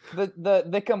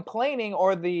the complaining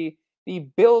or the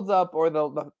build up or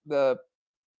the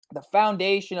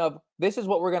foundation of this is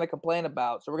what we're going to complain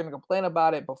about. So we're going to complain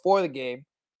about it before the game.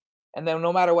 And then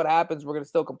no matter what happens, we're going to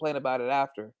still complain about it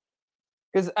after.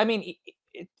 Because, I mean,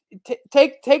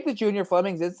 take the Junior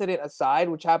Flemings incident aside,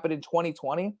 which happened in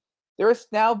 2020. There has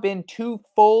now been 2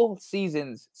 full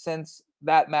seasons since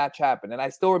that match happened. And I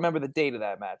still remember the date of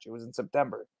that match. It was in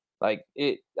September.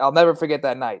 I'll never forget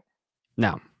that night.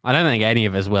 No, I don't think any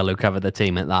of us will who covered the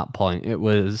team at that point. It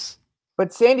was...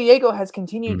 But San Diego has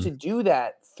continued to do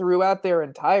that throughout their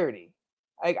entirety.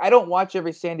 I don't watch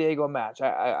every San Diego match.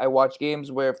 I watch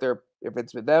games where if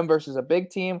it's with them versus a big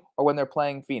team, or when they're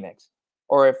playing Phoenix,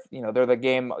 or if they're the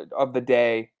game of the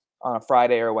day on a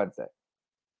Friday or a Wednesday.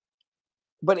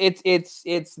 But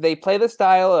it's they play the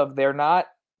style of they're not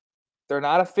They're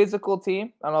not a physical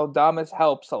team. I know Damas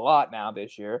helps a lot now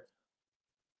this year,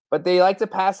 but they like to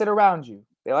pass it around you.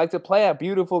 They like to play a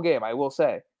beautiful game, I will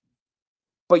say.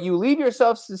 But you leave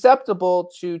yourself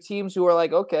susceptible to teams who are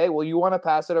like, okay, well, you want to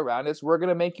pass it around us. We're going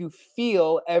to make you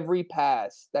feel every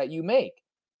pass that you make.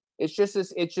 It's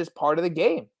just part of the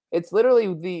game. It's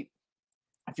literally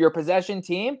if you're a possession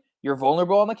team, you're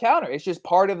vulnerable on the counter. It's just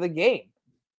part of the game.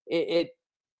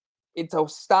 It's a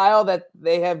style that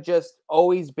they have just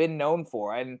always been known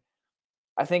for. And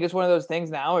I think it's one of those things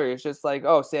now where it's just like,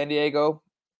 oh, San Diego,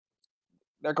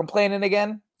 they're complaining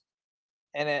again.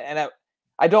 And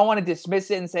I don't want to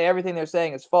dismiss it and say everything they're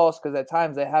saying is false, because at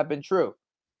times they have been true.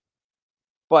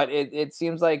 But it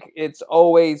seems like it's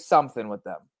always something with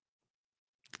them.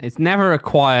 It's never a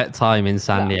quiet time in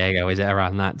San Diego, is it,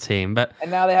 around that team?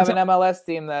 And now they have an MLS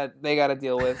team that they got to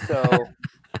deal with, so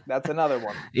that's another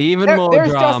one. Even more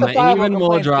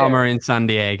drama in San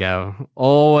Diego.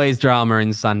 Always drama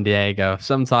in San Diego.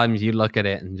 Sometimes you look at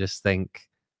it and just think,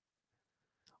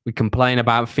 we complain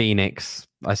about Phoenix.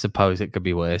 I suppose it could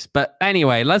be worse. But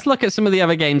anyway, let's look at some of the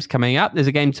other games coming up. There's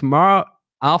a game tomorrow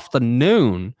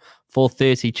afternoon,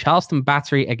 4:30, Charleston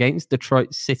Battery against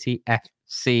Detroit City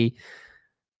FC.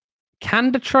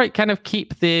 Can Detroit kind of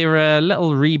keep their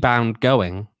little rebound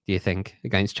going, do you think,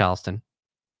 against Charleston?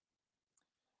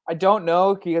 I don't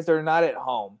know, because they're not at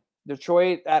home.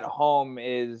 Detroit at home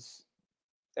they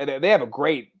have a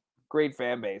great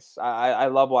fan base. I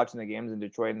love watching the games in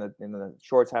Detroit in the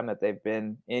short time that they've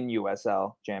been in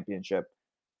USL Championship.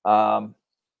 I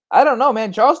don't know,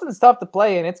 man. Charleston's tough to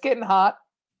play, and it's getting hot,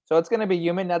 so it's going to be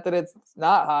humid. Not that it's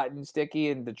not hot and sticky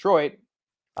in Detroit.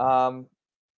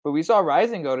 But we saw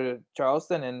Rising go to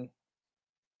Charleston, and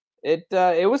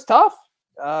it was tough.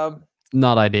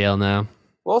 Not ideal, no.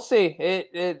 We'll see.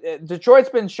 Detroit's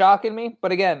been shocking me,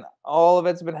 but again, all of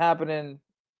it's been happening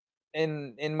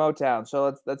in Motown.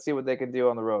 So let's see what they can do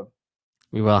on the road.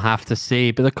 We will have to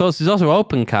see. But of course, there's also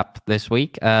Open Cup this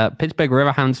week. Pittsburgh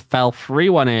Riverhounds fell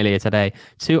 3-1 earlier today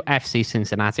to FC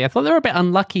Cincinnati. I thought they were a bit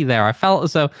unlucky there. I felt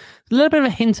as though a little bit of a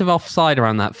hint of offside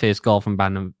around that first goal from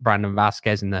Brandon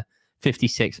Vasquez in the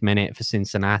 56th minute for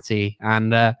Cincinnati.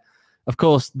 And of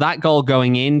course, that goal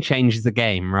going in changes the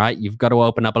game, right? You've got to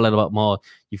open up a little bit more.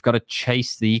 You've got to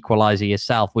chase the equalizer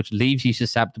yourself, which leaves you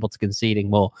susceptible to conceding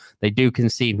more. They do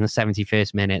concede in the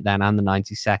 71st minute then and the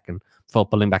 92nd before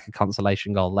pulling back a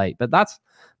consolation goal late. But that's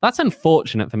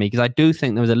unfortunate for me, because I do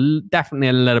think there was definitely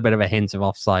a little bit of a hint of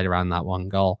offside around that one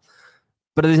goal.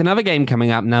 But there's another game coming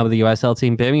up now with the USL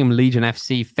team, Birmingham Legion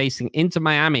FC facing Inter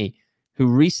Miami, who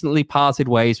recently parted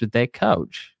ways with their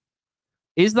coach.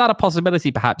 Is that a possibility,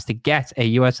 perhaps, to get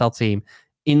a USL team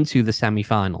into the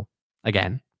semi-final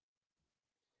again?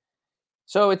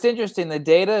 So it's interesting. The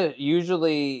data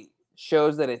usually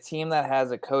shows that a team that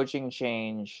has a coaching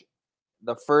change,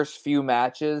 the first few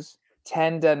matches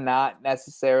tend to not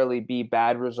necessarily be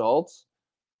bad results.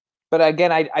 But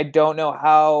again, I don't know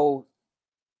how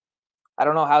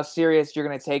serious you're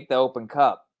going to take the Open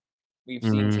Cup. We've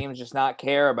seen teams just not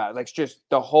care about it, like just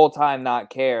the whole time not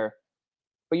care.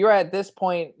 But you're at this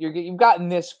point, you've gotten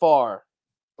this far,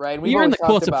 right? You're in the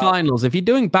quarterfinals. If you're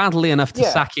doing badly enough to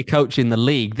sack your coach in the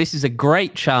league, this is a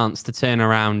great chance to turn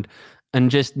around and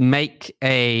just make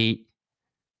a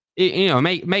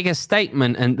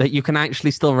statement, and that you can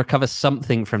actually still recover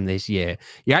something from this year.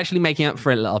 You're actually making up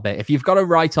for it a little bit. If you've got to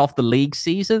write off the league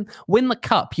season, win the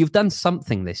cup. You've done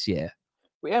something this year.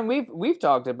 And we've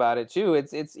talked about it too.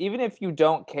 It's even if you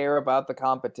don't care about the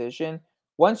competition,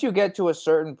 once you get to a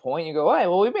certain point, you go, all right,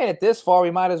 well, we made it this far. We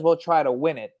might as well try to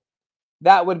win it.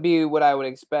 That would be what I would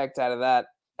expect out of that.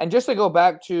 And just to go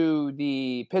back to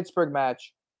the Pittsburgh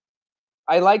match,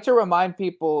 I like to remind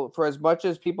people, for as much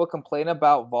as people complain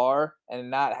about VAR and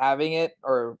not having it,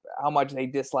 or how much they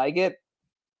dislike it,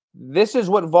 this is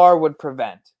what VAR would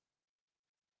prevent.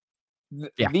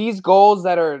 These goals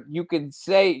that you could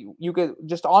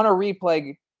just on a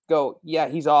replay go, yeah,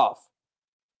 he's off.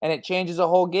 And it changes the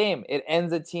whole game. It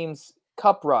ends a team's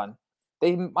cup run.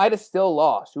 They might have still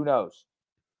lost. Who knows?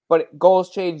 But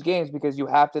goals change games, because you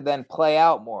have to then play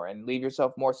out more and leave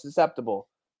yourself more susceptible.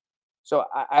 So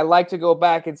I like to go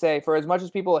back and say, for as much as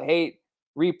people hate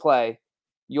replay,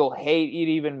 you'll hate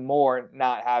it even more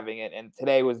not having it. And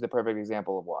today was the perfect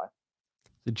example of why.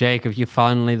 So Jake, have you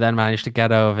finally then managed to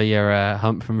get over your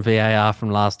hump from VAR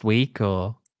from last week,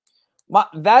 or?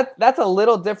 That's a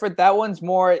little different. That one's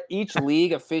more, each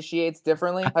league officiates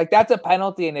differently. Like, that's a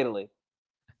penalty in Italy.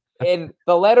 And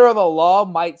the letter of the law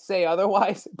might say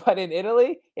otherwise, but in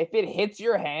Italy, if it hits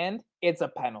your hand, it's a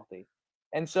penalty.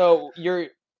 And so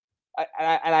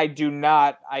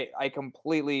I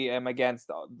completely am against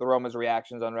the Roma's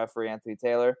reactions on referee Anthony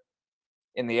Taylor.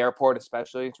 in the airport,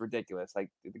 especially. It's ridiculous. Like,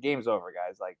 the game's over,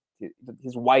 guys. Like,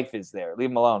 his wife is there.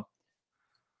 Leave him alone.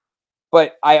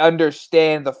 But I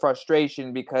understand the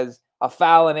frustration because a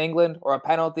foul in England or a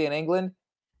penalty in England,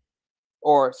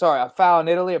 or sorry, a foul in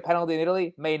Italy, a penalty in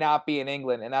Italy may not be in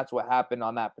England, and that's what happened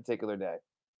on that particular day.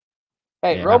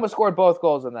 Hey, yeah. Roma scored both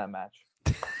goals in that match.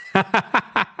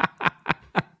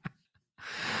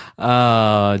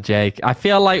 Oh, Jake, I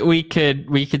feel like we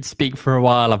could speak for a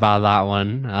while about that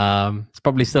one. It's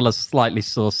probably still a slightly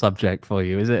sore subject for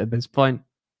you, is it, at this point?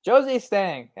 Jose's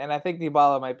staying, and I think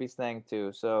Dybala might be staying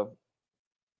too. So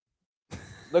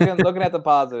looking at the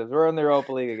positives, we're in the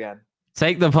Europa League again.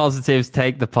 Take the positives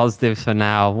for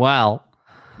now. Well,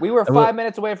 we were 5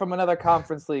 minutes away from another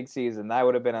Conference League season. That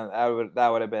would have been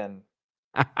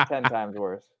 10 times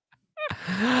worse.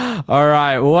 All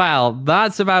right. Well,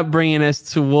 that's about bringing us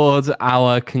towards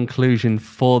our conclusion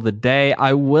for the day.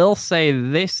 I will say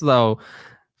this, though.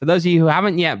 For those of you who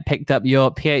haven't yet picked up your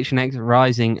PHNX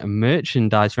Rising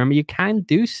merchandise, remember you can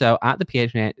do so at the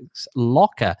PHNX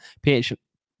Locker.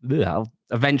 I'll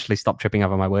eventually stop tripping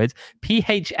over my words.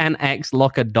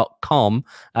 PHNXLocker.com.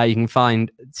 You can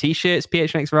find t-shirts,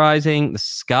 PHNX Rising, the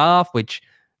scarf, which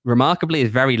remarkably is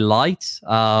very light.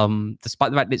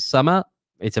 Despite the fact it's summer,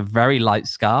 it's a very light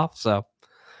scarf, so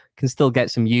can still get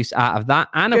some use out of that.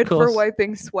 And good of course, for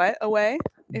wiping sweat away.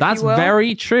 That's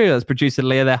very true. That's producer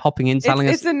Leah. They're hopping in, telling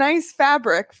us it's a nice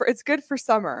fabric it's good for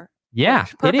summer. Yeah,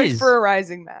 perfect it is for a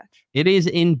Rising match. It is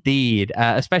indeed,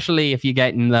 especially if you're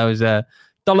getting those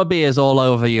dollar beers all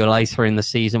over you later in the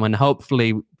season, when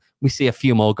hopefully we see a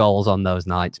few more goals on those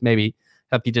nights. Maybe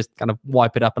help you just kind of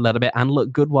wipe it up a little bit and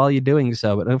look good while you're doing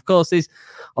so. But of course, there's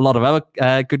a lot of other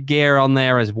good gear on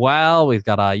there as well. We've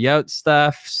got our Yote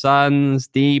stuff, Suns,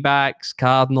 D-backs,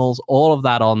 Cardinals, all of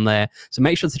that on there. So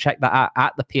make sure to check that out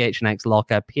at the PHNX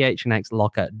Locker,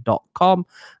 phnxlocker.com.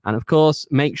 And of course,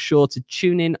 make sure to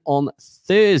tune in on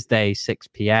Thursday, 6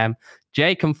 p.m.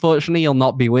 Jake, unfortunately, you'll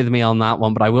not be with me on that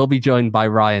one, but I will be joined by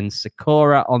Ryan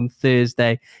Sikora on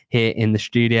Thursday here in the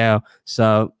studio.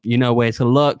 So you know where to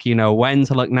look. You know when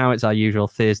to look now. It's our usual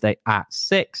Thursday at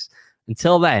 6.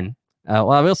 Until then,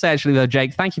 well, I will say, actually, though,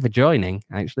 Jake, thank you for joining.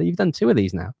 Actually, you've done 2 of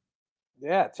these now.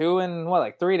 Yeah, 2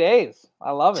 in, 3 days?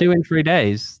 I love it. 2 in 3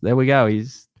 days. There we go.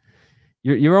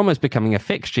 You're almost becoming a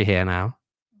fixture here now.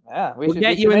 Yeah. We'll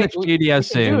get you in the studio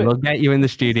soon. We'll get you in the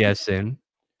studio soon.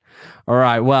 All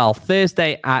right. Well,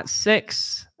 Thursday at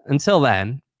 6. Until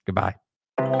then, goodbye.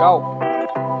 Go.